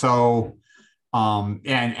 So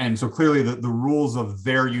and so clearly the rules of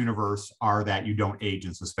their universe are that you don't age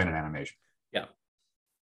in suspended animation. Yeah.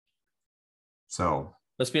 So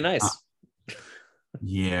must be nice.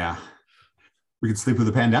 Yeah. We could sleep with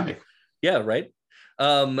the pandemic. Yeah, right.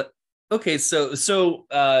 Okay, so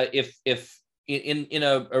if in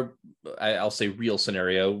a I'll say real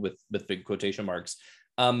scenario with big quotation marks,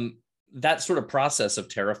 that sort of process of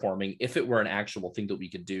terraforming, if it were an actual thing that we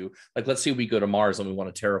could do, like let's say we go to Mars and we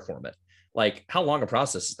want to terraform it, like how long a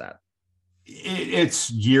process is that?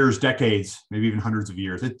 It's years, decades, maybe even hundreds of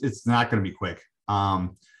years. It's not going to be quick.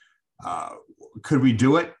 Could we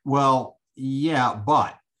do it? Well, yeah,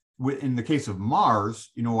 but in the case of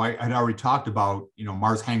Mars, I had already talked about,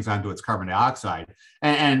 Mars hangs onto its carbon dioxide,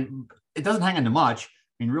 and it doesn't hang on to much.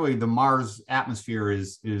 I mean, really, the Mars atmosphere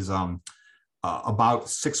is about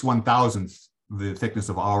 6/1000th the thickness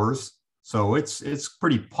of ours, so it's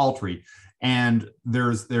pretty paltry. And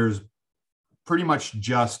there's pretty much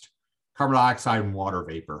just carbon dioxide and water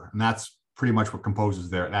vapor, and that's pretty much what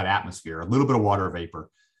composes that atmosphere. A little bit of water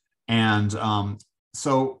vapor, and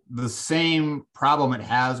so the same problem it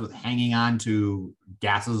has with hanging on to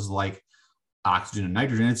gases like oxygen and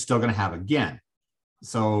nitrogen, it's still going to have again.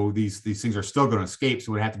 So these things are still going to escape,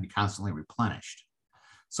 so it would have to be constantly replenished.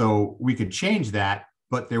 So we could change that,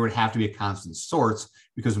 but there would have to be a constant source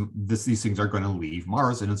because these things are going to leave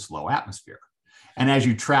Mars in a slow atmosphere. And as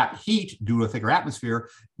you trap heat due to a thicker atmosphere,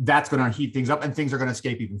 that's going to heat things up and things are going to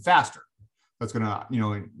escape even faster. That's going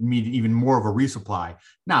to, need even more of a resupply.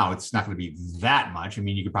 Now, it's not going to be that much. I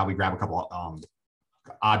mean, you could probably grab a couple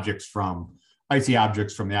icy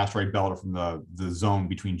objects from the asteroid belt or from the zone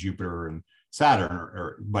between Jupiter and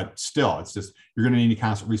Saturn, but still, it's just, you're going to need a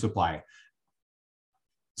constant resupply.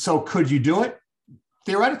 So could you do it?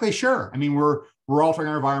 Theoretically, sure. I mean, we're altering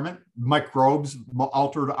our environment. Microbes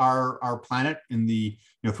altered our planet in the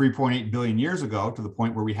 3.8 billion years ago to the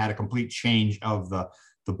point where we had a complete change of the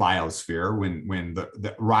biosphere when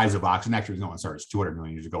the rise of oxygen, actually, no, sorry, it's 200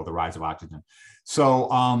 million years ago, the rise of oxygen. So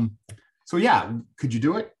yeah, could you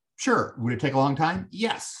do it? Sure. Would it take a long time?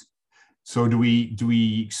 Yes. So do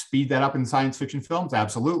we speed that up in science fiction films?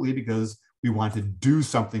 Absolutely, because we want to do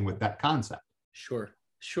something with that concept. Sure.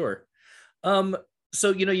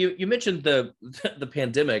 So, you mentioned the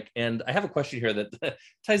pandemic, and I have a question here that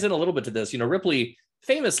ties in a little bit to this. Ripley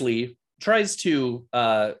famously tries to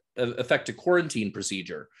effect a quarantine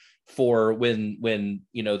procedure for when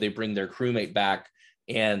they bring their crewmate back,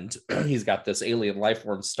 and he's got this alien life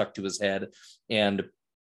form stuck to his head, and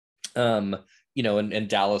and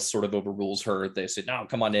Dallas sort of overrules her. They said, no,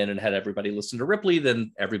 come on in, and had everybody listen to Ripley,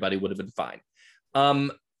 then everybody would have been fine.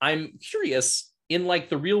 I'm curious, in like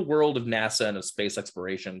the real world of NASA and of space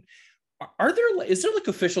exploration, is there like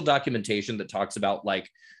official documentation that talks about like,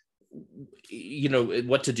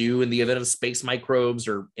 what to do in the event of space microbes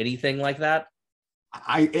or anything like that?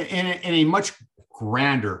 In a much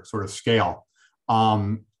grander sort of scale,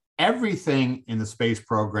 everything in the space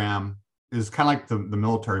program is kind of like the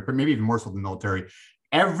military, but maybe even more so than the military.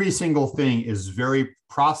 Every single thing is very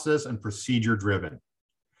process and procedure driven.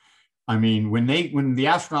 I mean, when the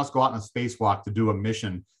astronauts go out on a spacewalk to do a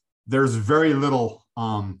mission, there's very little,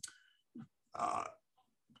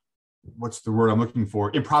 what's the word I'm looking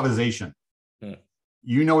for? Improvisation.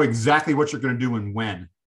 You know exactly what you're going to do and when.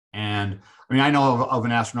 And I mean, I know of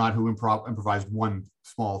an astronaut who improvised one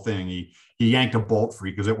small thing. He yanked a bolt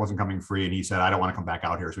free because it wasn't coming free. And he said, I don't want to come back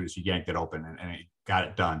out here. So he just yanked it open and he got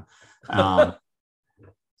it done. But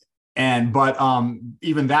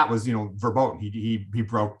even that was, verboten. He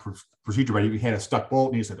broke procedure, but he had a stuck bolt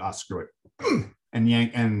and he said, screw it.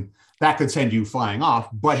 and that could send you flying off,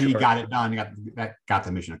 but he got it done. Got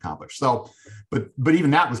the mission accomplished. So, but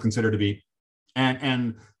even that was considered to be,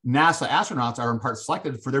 and NASA astronauts are in part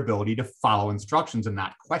selected for their ability to follow instructions and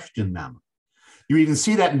not question them. You even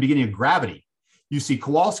see that in the beginning of Gravity. You see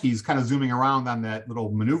Kowalski's kind of zooming around on that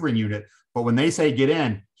little maneuvering unit, but when they say get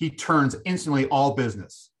in, he turns instantly all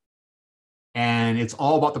business. And it's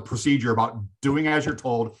all about the procedure, about doing as you're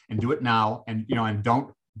told and do it now. And, and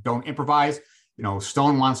don't improvise.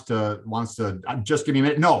 Stone wants to just give me a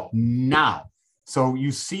minute. No, now. So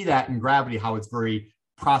you see that in Gravity, how it's very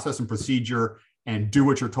process and procedure and do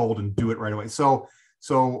what you're told and do it right away. So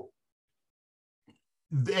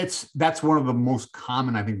that's one of the most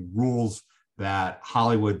common, I think, rules that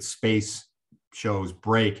Hollywood space shows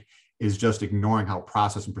break, is just ignoring how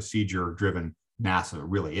process and procedure driven NASA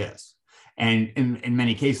really is. And in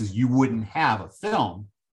many cases, you wouldn't have a film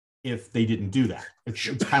if they didn't do that. It's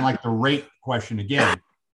kind of like the rate question again.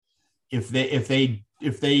 If they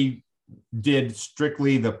did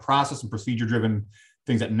strictly the process and procedure driven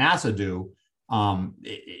things that NASA do,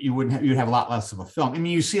 you'd have a lot less of a film. I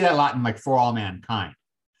mean, you see that a lot in like For All Mankind.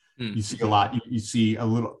 You see a lot. You see a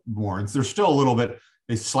little more, and there's still a little bit.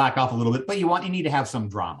 They slack off a little bit, but you need to have some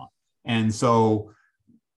drama, and so.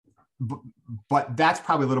 But that's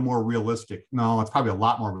probably a little more realistic. No, it's probably a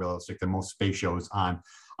lot more realistic than most space shows on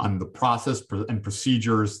the process and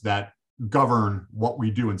procedures that govern what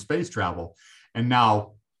we do in space travel. And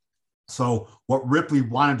now, so what Ripley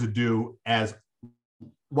wanted to do as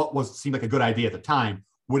what seemed like a good idea at the time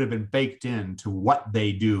would have been baked into what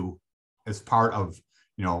they do as part of,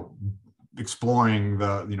 exploring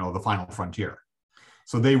the final frontier.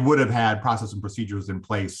 So they would have had process and procedures in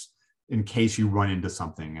place in case you run into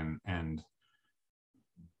something, and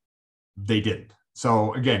they didn't.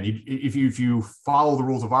 So again, if you follow the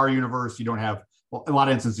rules of our universe, you don't have, well, in a lot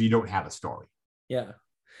of instances, you don't have a story. Yeah.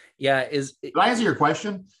 Did I answer your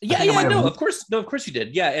question? No, of course you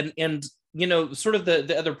did. Yeah. And sort of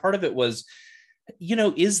the other part of it was,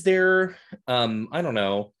 is there, I don't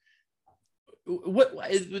know,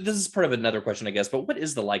 this is part of another question, I guess, but what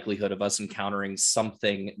is the likelihood of us encountering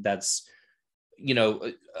something that's,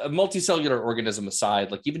 a multicellular organism aside,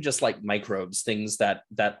 like even just like microbes, things that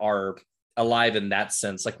are alive in that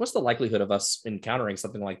sense, like what's the likelihood of us encountering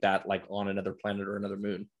something like that, like on another planet or another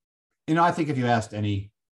moon? I think if you asked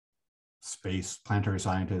any space planetary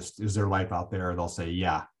scientist, is there life out there? They'll say,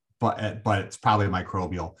 yeah, but it's probably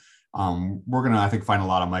microbial. We're going to, I think, find a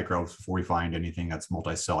lot of microbes before we find anything that's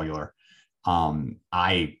multicellular.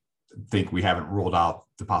 I think we haven't ruled out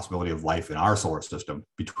the possibility of life in our solar system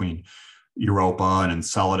between Europa and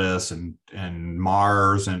Enceladus and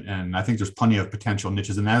Mars. And I think there's plenty of potential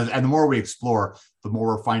niches. And the more we explore, the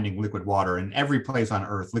more we're finding liquid water. In every place on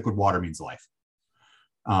Earth, liquid water means life.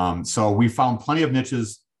 So we found plenty of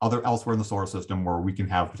niches elsewhere in the solar system where we can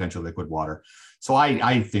have potential liquid water. So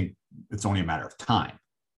I think it's only a matter of time.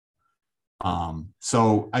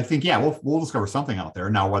 So I think, yeah, we'll discover something out there.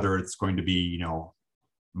 Now, whether it's going to be,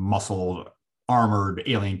 muscled, armored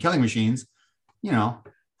alien killing machines,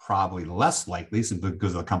 probably less likely simply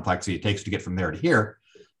because of the complexity it takes to get from there to here.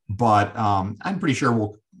 But I'm pretty sure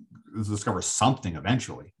we'll discover something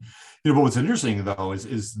eventually. But what's interesting though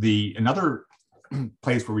is another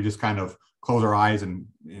place where we just kind of close our eyes and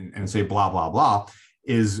say blah blah blah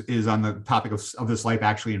is on the topic of this life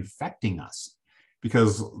actually infecting us,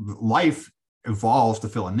 because life evolves to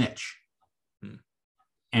fill a niche.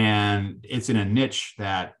 And it's in a niche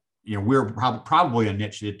that we're probably a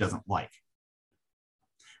niche that it doesn't like.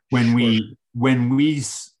 When Sure.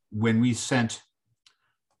 we sent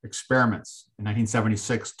experiments in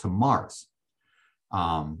 1976 to Mars,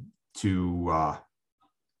 to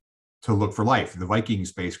look for life, the Viking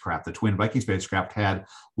spacecraft, the twin Viking spacecraft, had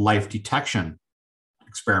life detection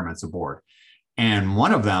experiments aboard. And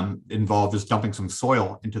one of them involved just dumping some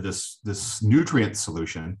soil into this nutrient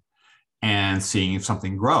solution and seeing if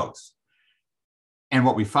something grows. And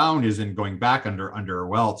what we found is, in going back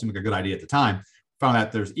well, it seemed like a good idea at the time, found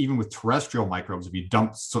that there's, even with terrestrial microbes, if you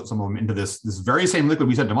dump some of them into this very same liquid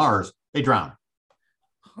we sent to Mars, they drown.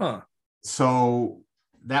 Huh. So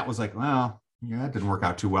that was like, well, yeah, that didn't work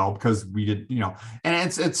out too well, because we did, and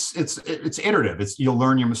it's iterative. You'll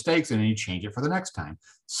learn your mistakes and then you change it for the next time.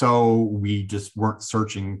 So we just weren't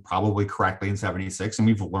searching probably correctly in 76, and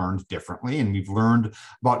we've learned differently, and we've learned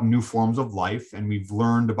about new forms of life, and we've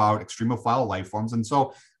learned about extremophile life forms. And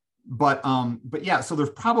so, but yeah, so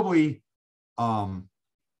there's probably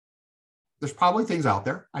things out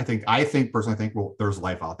there. I personally think, well, there's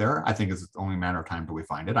life out there. I think it's only a matter of time till we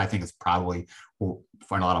find it. I think it's probably, we'll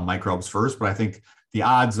find a lot of microbes first, but I think the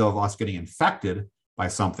odds of us getting infected by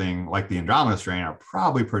something like the Andromeda strain are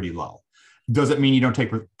probably pretty low. Does it mean you don't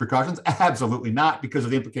take precautions? Absolutely not, because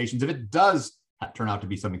of the implications if it does turn out to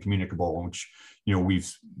be something communicable, which,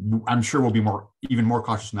 I'm sure we'll be even more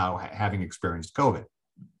cautious now, having experienced COVID.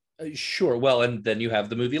 Sure. Well, and then you have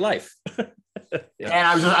the movie Life. Yeah.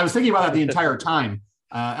 And I was thinking about that the entire time,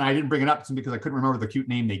 and I didn't bring it up because I couldn't remember the cute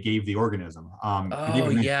name they gave the organism.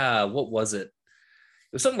 Yeah, what was it?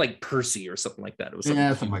 It was something like Percy or something like that. It was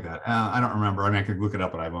something like that. I don't remember. I mean, I could look it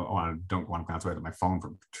up, but I don't want to concentrate on my phone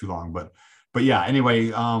for too long. But yeah.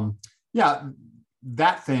 Anyway,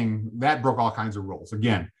 that thing that broke all kinds of rules.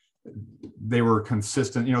 Again, they were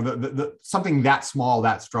consistent. The something that small,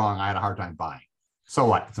 that strong, I had a hard time buying. So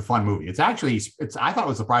what? It's a fun movie. I thought it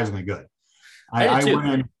was surprisingly good. I went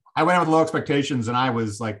in with low expectations, and I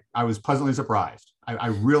was pleasantly surprised. I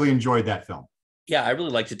really enjoyed that film. Yeah, I really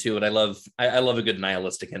liked it too, and I love a good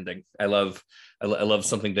nihilistic ending. I love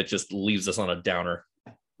something that just leaves us on a downer.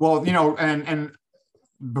 Well, and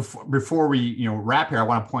before we wrap here, I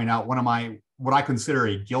want to point out what I consider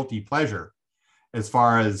a guilty pleasure as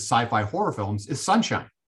far as sci-fi horror films is Sunshine.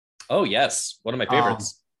 Oh yes, one of my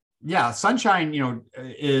favorites. Yeah, Sunshine,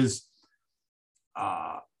 is.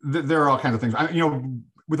 There are all kinds of things.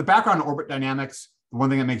 With the background in orbit dynamics, the one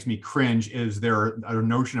thing that makes me cringe is their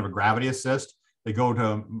notion of a gravity assist. They go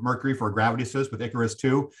to Mercury for a gravity assist with Icarus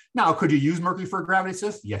 2. Now, could you use Mercury for a gravity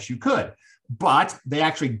assist? Yes, you could. But they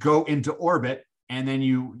actually go into orbit, and then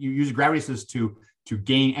you use a gravity assist to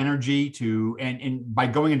gain energy, and by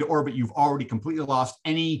going into orbit, you've already completely lost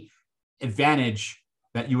any advantage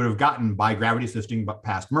that you would have gotten by gravity assisting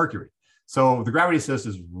past Mercury. So the gravity assist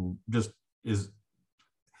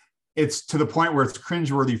it's to the point where it's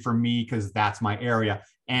cringeworthy for me, because that's my area.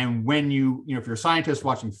 And when if you're a scientist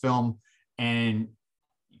watching film, and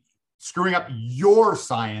screwing up your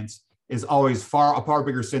science is always a far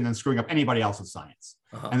bigger sin than screwing up anybody else's science.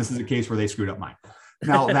 Uh-huh. And this is a case where they screwed up mine.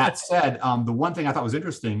 Now, that said, the one thing I thought was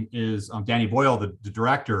interesting is Danny Boyle, the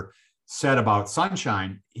director, said about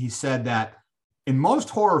Sunshine. He said that in most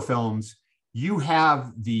horror films, you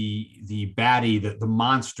have the baddie, the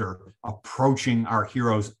monster approaching our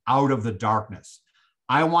heroes out of the darkness.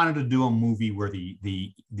 I wanted to do a movie where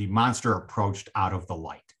the monster approached out of the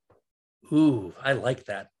light. Ooh, I like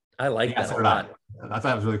that. I like that a lot. I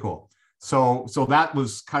thought it was really cool. So that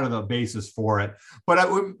was kind of the basis for it.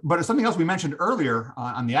 But something else we mentioned earlier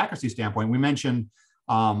on the accuracy standpoint, we mentioned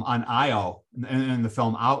on Io in the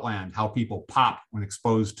film Outland, how people pop when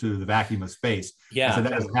exposed to the vacuum of space. Yeah. So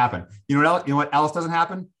that doesn't happen. You know what else doesn't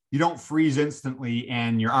happen? You don't freeze instantly,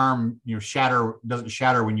 and your arm doesn't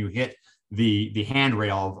shatter when you hit the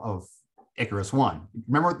handrail of Icarus 1.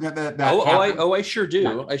 Remember that? I sure do.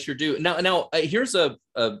 Yeah. I sure do. Now here's a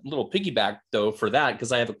little piggyback though for that,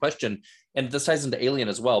 because I have a question, and this ties into Alien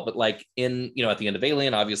as well. But like at the end of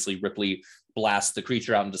Alien, obviously Ripley blasts the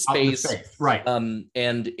creature out into space. Right.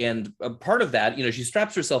 And a part of that, she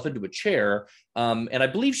straps herself into a chair. And I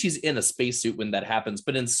believe she's in a spacesuit when that happens.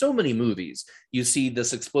 But in so many movies, you see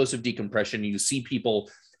this explosive decompression. You see people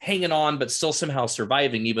hanging on, but still somehow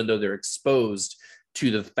surviving, even though they're exposed to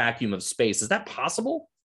the vacuum of space. Is that possible?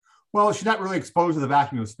 Well, she's not really exposed to the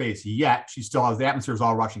vacuum of space yet. She still has the atmosphere is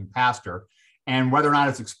all rushing past her. And whether or not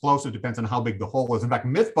it's explosive depends on how big the hole is. In fact,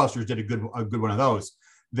 Mythbusters did a good one of those.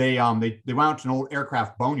 They went out to an old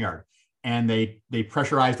aircraft boneyard, and they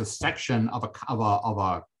pressurized a section of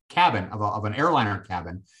a cabin of an airliner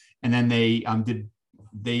cabin, and then they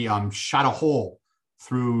shot a hole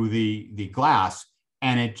through the glass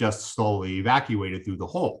and it just slowly evacuated through the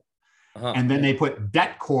hole. Uh-huh. And then they put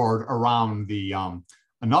det cord around the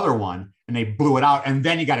another one, and they blew it out, and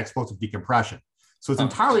then you got explosive decompression. So it's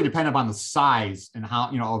entirely dependent on the size and how,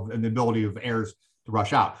 and the ability of airs to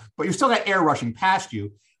rush out. But you still got air rushing past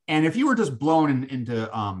you. And if you were just blown into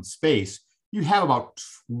space, you have about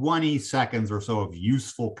 20 seconds or so of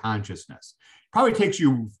useful consciousness. Probably takes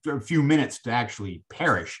you a few minutes to actually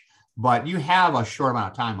perish, but you have a short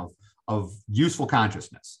amount of time of useful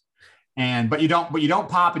consciousness. But you don't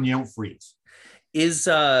pop and you don't freeze. Is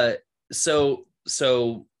so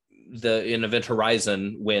in Event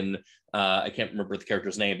Horizon, when I can't remember the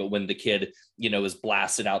character's name, but when the kid, is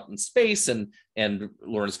blasted out in space and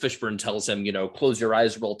Lawrence Fishburne tells him, close your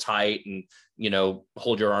eyes real tight and,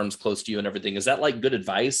 hold your arms close to you and everything. Is that like good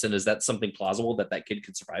advice? And is that something plausible that kid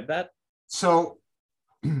could survive that? So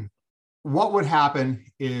what would happen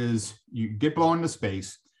is you get blown into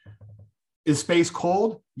space. Is space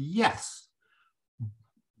cold? Yes.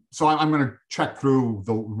 So I'm going to check through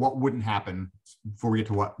what wouldn't happen before we get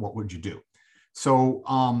to what would you do. So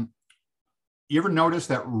you ever notice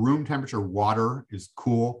that room temperature water is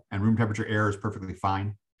cool and room temperature air is perfectly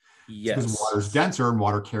fine? Yes. Because water is denser and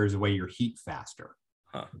water carries away your heat faster.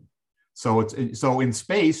 Huh. So in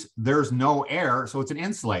space, there's no air, so it's an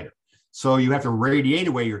insulator. So you have to radiate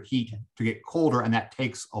away your heat to get colder, and that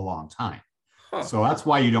takes a long time. Huh. So that's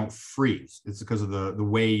why you don't freeze. It's because of the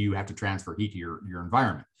way you have to transfer heat to your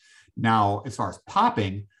environment. Now, as far as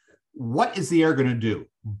popping, what is the air going to do?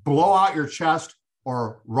 Blow out your chest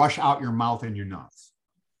or rush out your mouth and your nose?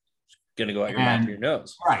 It's going to go out your mouth and your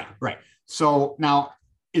nose. Right. So now,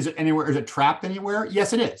 is it anywhere? Is it trapped anywhere?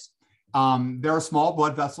 Yes, it is. There are small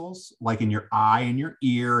blood vessels, like in your eye and your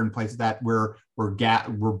ear, and places that where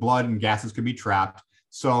blood and gases could be trapped.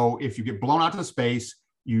 So if you get blown out to space,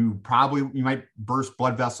 you might burst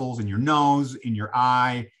blood vessels in your nose, in your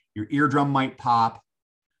eye, your eardrum might pop,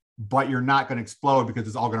 but you're not going to explode because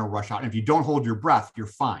it's all going to rush out. And if you don't hold your breath, you're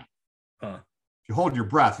fine. Huh. If you hold your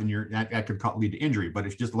breath, and that could lead to injury. But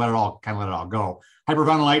if you just let it all go,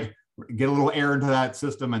 hyperventilate, get a little air into that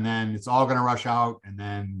system, and then it's all going to rush out, and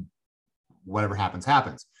then whatever happens.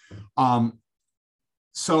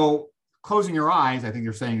 So closing your eyes, I think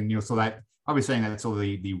you're saying, so that probably saying that so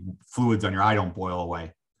the fluids on your eye don't boil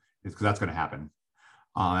away, because that's going to happen.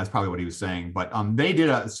 That's probably what he was saying. But they did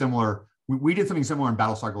a similar. We did something similar in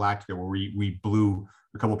Battlestar Galactica, where we blew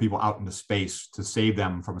a couple of people out into space to save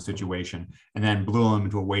them from a situation, and then blew them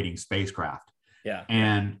into a waiting spacecraft. Yeah.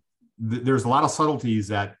 And there's a lot of subtleties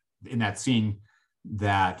that in that scene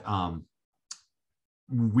that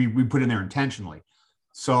we put in there intentionally.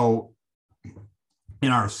 So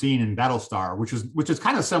in our scene in Battlestar, which is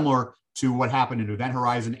kind of similar to what happened in Event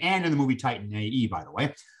Horizon and in the movie Titan AE, by the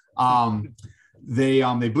way.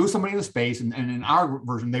 They blew somebody into space, and in our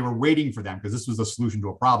version, they were waiting for them because this was a solution to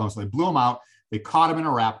a problem. So they blew them out, they caught them in a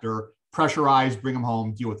Raptor, pressurized, bring them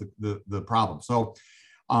home, deal with the problem. So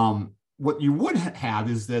what you would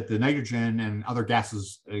have is that the nitrogen and other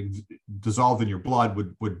gases dissolved in your blood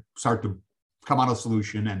would start to come out of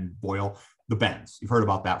solution and boil the bends. You've heard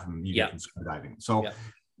about that from skydiving. So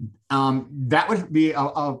that would be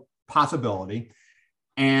a possibility.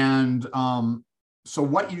 And so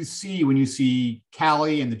what you see when you see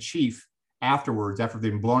Callie and the chief afterwards, after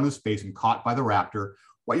they've been blown into space and caught by the Raptor,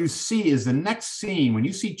 what you see is the next scene, when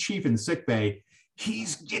you see Chief in sickbay,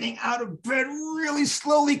 he's getting out of bed really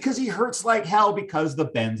slowly because he hurts like hell because the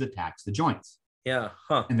bends attacks the joints. Yeah.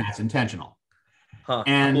 Huh. And that's intentional. Huh.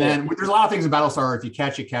 And then there's a lot of things in Battlestar. If you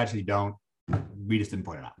catch it, catch it. You don't. We just didn't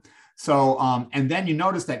point it out. So, and then you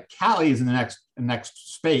notice that Callie is in the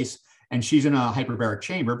next space, and she's in a hyperbaric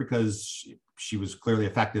chamber because she was clearly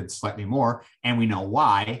affected slightly more. And we know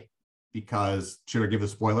why, because should I give a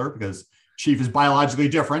spoiler? Because Chief is biologically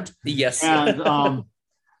different. Yes. And,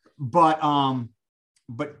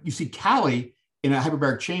 but you see Callie in a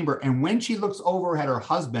hyperbaric chamber, and when she looks over at her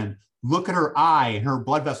husband, look at her eye, and her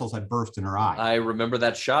blood vessels had burst in her eye. I remember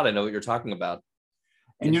that shot. I know what you're talking about.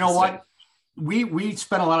 And you know what? We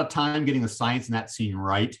spent a lot of time getting the science in that scene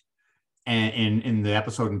right, and in the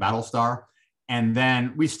episode in Battlestar, and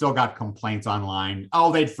then we still got complaints online.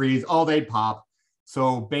 Oh, they'd freeze. Oh, they'd pop.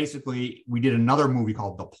 So basically, we did another movie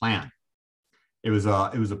called The Plan. It was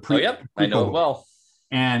a Oh, yep, I know it well.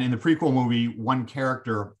 And in the prequel movie, one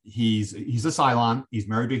character, he's a Cylon. He's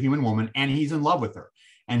married to a human woman, and he's in love with her.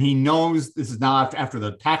 And he knows this is now after the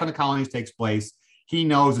attack on the colonies takes place. He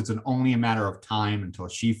knows it's only a matter of time until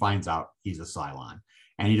she finds out he's a Cylon.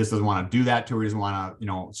 And he just doesn't want to do that to her. He doesn't want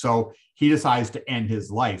to, so he decides to end his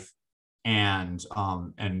life and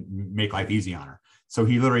make life easy on her. So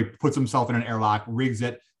he literally puts himself in an airlock, rigs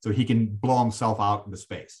it so he can blow himself out into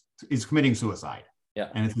space. He's committing suicide. Yeah.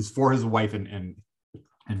 And it's for his wife and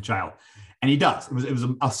child. And he does. It was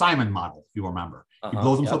a Simon model, if you remember. He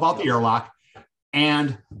blows himself out the airlock.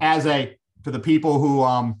 And to the people who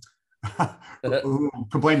who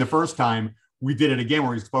complained the first time, we did it again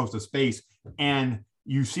where he's exposed to space. And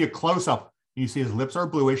you see a close-up, and you see his lips are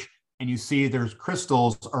bluish, and you see there's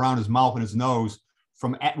crystals around his mouth and his nose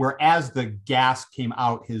from where as the gas came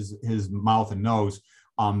out his mouth and nose,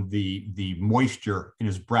 the moisture in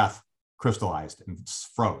his breath crystallized and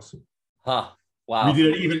froze. Huh. Wow. We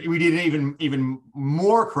did it even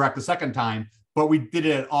more correct the second time, but we did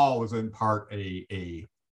it all was in part the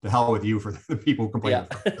hell with you for the people who complained.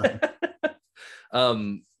 Yeah.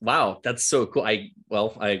 Wow, that's so cool. I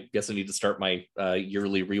guess I need to start my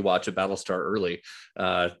yearly rewatch of Battlestar early,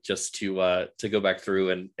 just to go back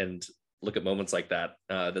through and look at moments like that.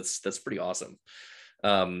 That's pretty awesome.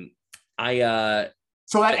 So that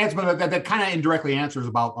kind of indirectly answers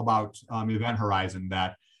about event horizon.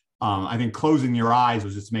 That I think closing your eyes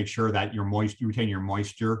was just to make sure that you retain your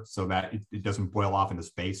moisture so that it doesn't boil off into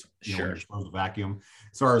space. When you're exposed to vacuum.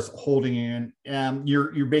 As far as holding in,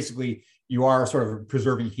 you are sort of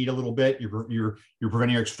preserving heat a little bit. You're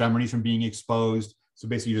preventing your extremities from being exposed. So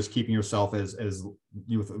basically, you're just keeping yourself with the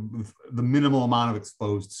minimal amount of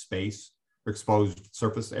exposed space, or exposed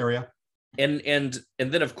surface area. And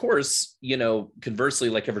then of course, conversely,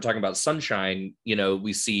 like if we're talking about sunshine,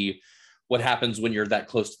 we see what happens when you're that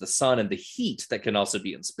close to the sun and the heat that can also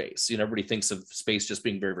be in space. Everybody thinks of space just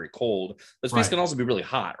being very, very cold, but space can also be really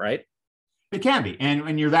hot, right? It can be. And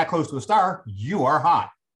when you're that close to a star, you are hot.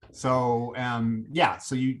 So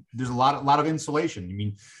there's a lot of insulation. I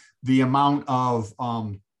mean, the amount of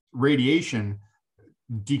radiation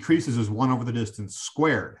decreases as 1 over the distance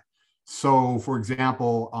squared. So for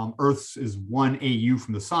example, Earth's is 1 AU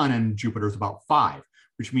from the sun and Jupiter's about 5,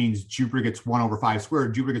 which means Jupiter gets 1 over 5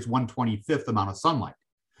 squared. Jupiter gets 1/25th amount of sunlight.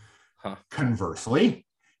 Huh. Conversely,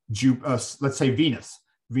 let's say Venus.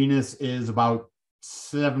 Venus is about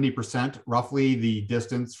 70% roughly the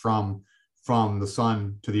distance from the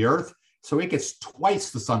sun to the Earth. So it gets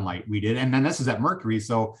twice the sunlight we did. And then this is at Mercury,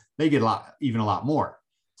 so they get a lot more.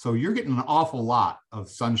 So you're getting an awful lot of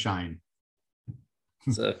sunshine.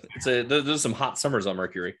 There's some hot summers on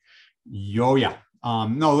Mercury. Oh yeah.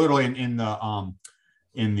 No, literally in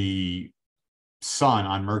the sun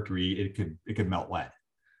on Mercury, it could melt lead.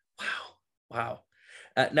 Wow.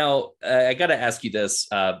 Now I got to ask you this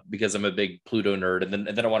because I'm a big Pluto nerd, and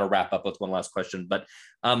then I want to wrap up with one last question. But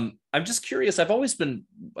I'm just curious. I've always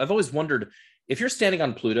wondered, if you're standing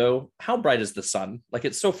on Pluto, how bright is the sun? Like,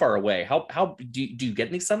 it's so far away. How do you get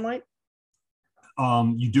any sunlight?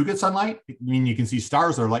 You do get sunlight. I mean, you can see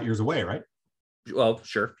stars that are light years away, right? Well,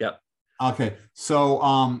 sure. Yeah. Okay.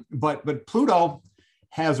 So, but Pluto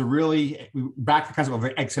has a really, back to kind of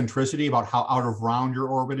eccentricity about how out of round your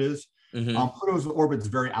orbit is. Mm-hmm. Pluto's orbit is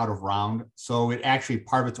very out of round. So it actually,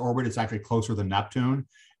 part of its orbit is actually closer than Neptune.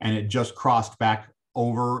 And it just crossed back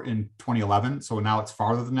over in 2011. So now it's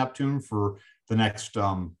farther than Neptune for the next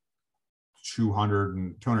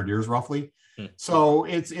 200 years roughly. Mm-hmm. So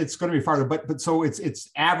it's going to be farther, but so its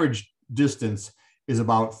average distance is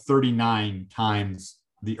about 39 times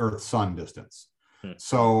the Earth-Sun distance. Hmm.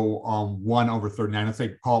 So 1 over 39, let's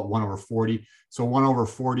say call it 1 over 40. So 1 over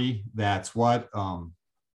 40, that's what?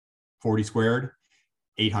 40 squared,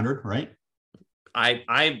 800, right?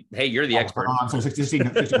 Hey, you're the expert. I'm sorry,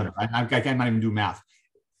 1600. I cannot even do math.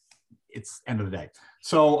 It's end of the day.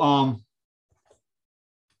 So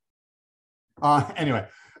anyway,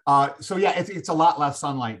 so yeah, it's a lot less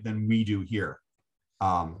sunlight than we do here.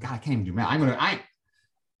 God, I can't even do math.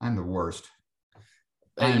 I'm the worst.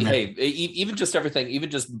 Hey, even just everything, even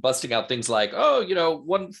just busting out things like,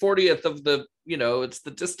 1/40th of the, it's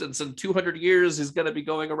the distance in 200 years is going to be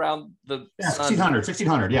going around the sun.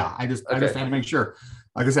 1600. Yeah. I just had to make sure,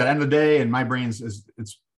 like I said, end of the day, and my brain's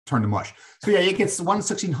it's turned to mush. So yeah, it gets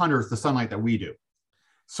 1/1600th the sunlight that we do.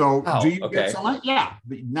 So do you get sunlight? Yeah,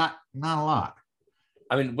 but not a lot.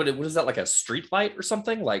 I mean, what is that, like a street light or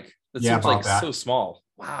something? Like, it seems like that. So small.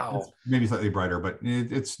 Wow. It's maybe slightly brighter, but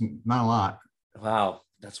it's not a lot. Wow,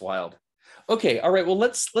 that's wild. Okay, all right. Well,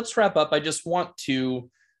 let's wrap up. I just want to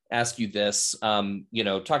ask you this.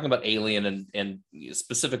 Talking about Alien and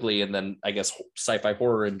specifically, and then I guess sci-fi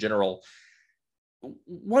horror in general.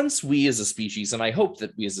 Once we as a species, and I hope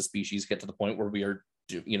that we as a species get to the point where we are,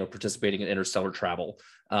 participating in interstellar travel.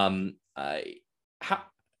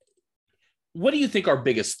 What do you think our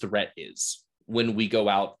biggest threat is when we go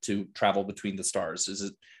out to travel between the stars? Is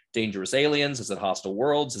it dangerous aliens? Is it hostile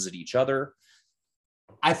worlds? Is it each other?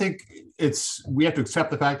 I think we have to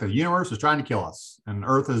accept the fact that the universe is trying to kill us, and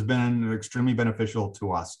Earth has been extremely beneficial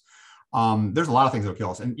to us. There's a lot of things that will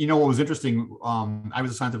kill us. And what was interesting, I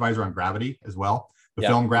was a science advisor on Gravity as well, the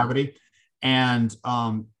film Gravity. And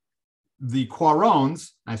the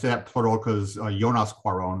Cuarons, I say that plural because Jonas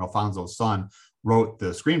Cuarón, Alfonso's son, wrote the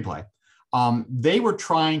screenplay. They were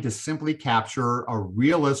trying to simply capture a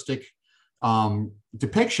realistic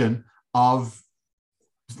depiction of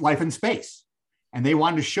life in space. And they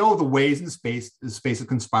wanted to show the ways in space is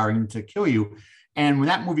conspiring to kill you. And when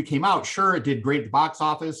that movie came out, sure, it did great at the box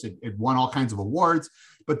office. It won all kinds of awards.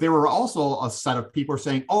 But there were also a set of people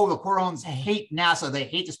saying, oh, the Cuarons hate NASA. They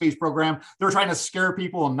hate the space program. They're trying to scare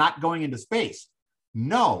people and not going into space.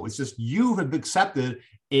 No, it's just you have accepted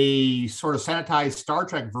a sort of sanitized Star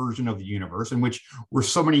Trek version of the universe in which we're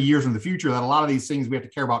so many years in the future that a lot of these things we have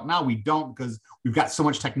to care about now, we don't, because we've got so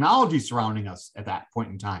much technology surrounding us at that point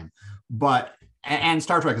in time. And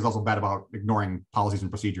Star Trek is also bad about ignoring policies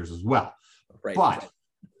and procedures as well. Right.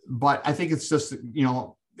 But I think it's just,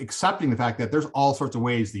 accepting the fact that there's all sorts of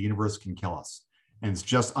ways the universe can kill us. And it's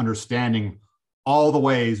just understanding all the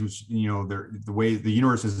ways which, the way the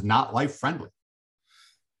universe is not life friendly.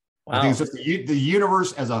 Wow. I think it's just the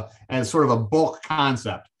universe as sort of a bulk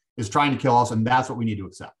concept is trying to kill us. And that's what we need to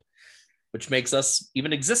accept. Which makes us,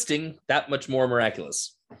 even existing, that much more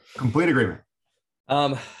miraculous. Complete agreement.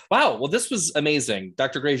 Wow. Well, this was amazing.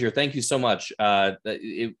 Dr. Grazier, thank you so much. I'm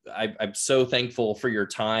so thankful for your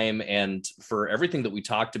time and for everything that we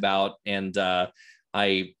talked about. And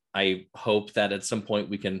I hope that at some point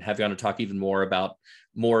we can have you on to talk even more about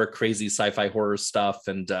more crazy sci-fi horror stuff.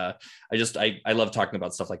 And I love talking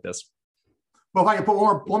about stuff like this. Well, if I can put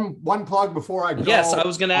one plug before I go. Yes, I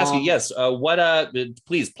was going to ask you. Yes.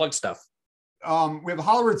 Please plug stuff. We have a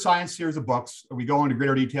Hollywood Science series of books. We go into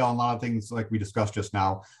greater detail on a lot of things like we discussed just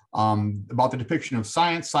now about the depiction of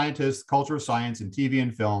science, scientists, culture of science in TV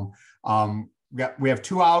and film. We have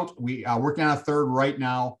 2 out. We are working on a 3rd right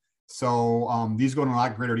now. So these go into a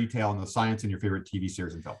lot greater detail on the science in your favorite TV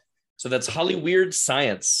series and film. So that's Hollyweird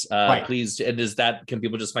Science. Right. Please, can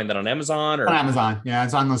people just find that on Amazon? Or? On Amazon. Yeah,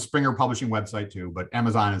 it's on the Springer Publishing website too, but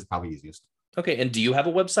Amazon is probably easiest. Okay. And do you have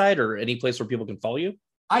a website or any place where people can follow you?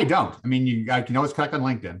 I don't. I mean, I can always connect on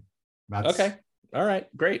LinkedIn. Okay. All right.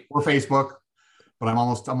 Great. Or Facebook, but I'm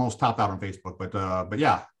almost topped out on Facebook. But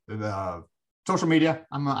yeah, social media.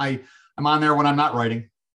 I'm on there when I'm not writing.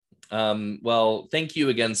 Well, thank you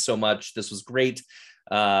again so much. This was great.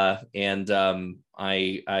 And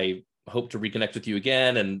I hope to reconnect with you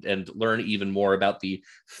again and learn even more about the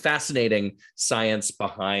fascinating science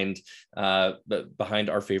behind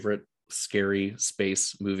our favorite scary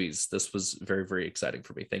space movies. This was very, very exciting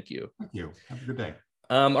for me. Thank you. Thank you. Have a good day.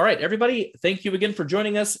 All right, everybody. Thank you again for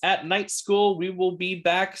joining us at Night School. We will be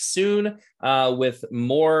back soon with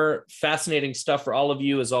more fascinating stuff for all of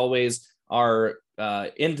you. As always, our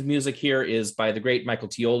end music here is by the great Michael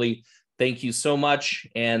Tioli. Thank you so much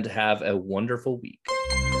and have a wonderful week.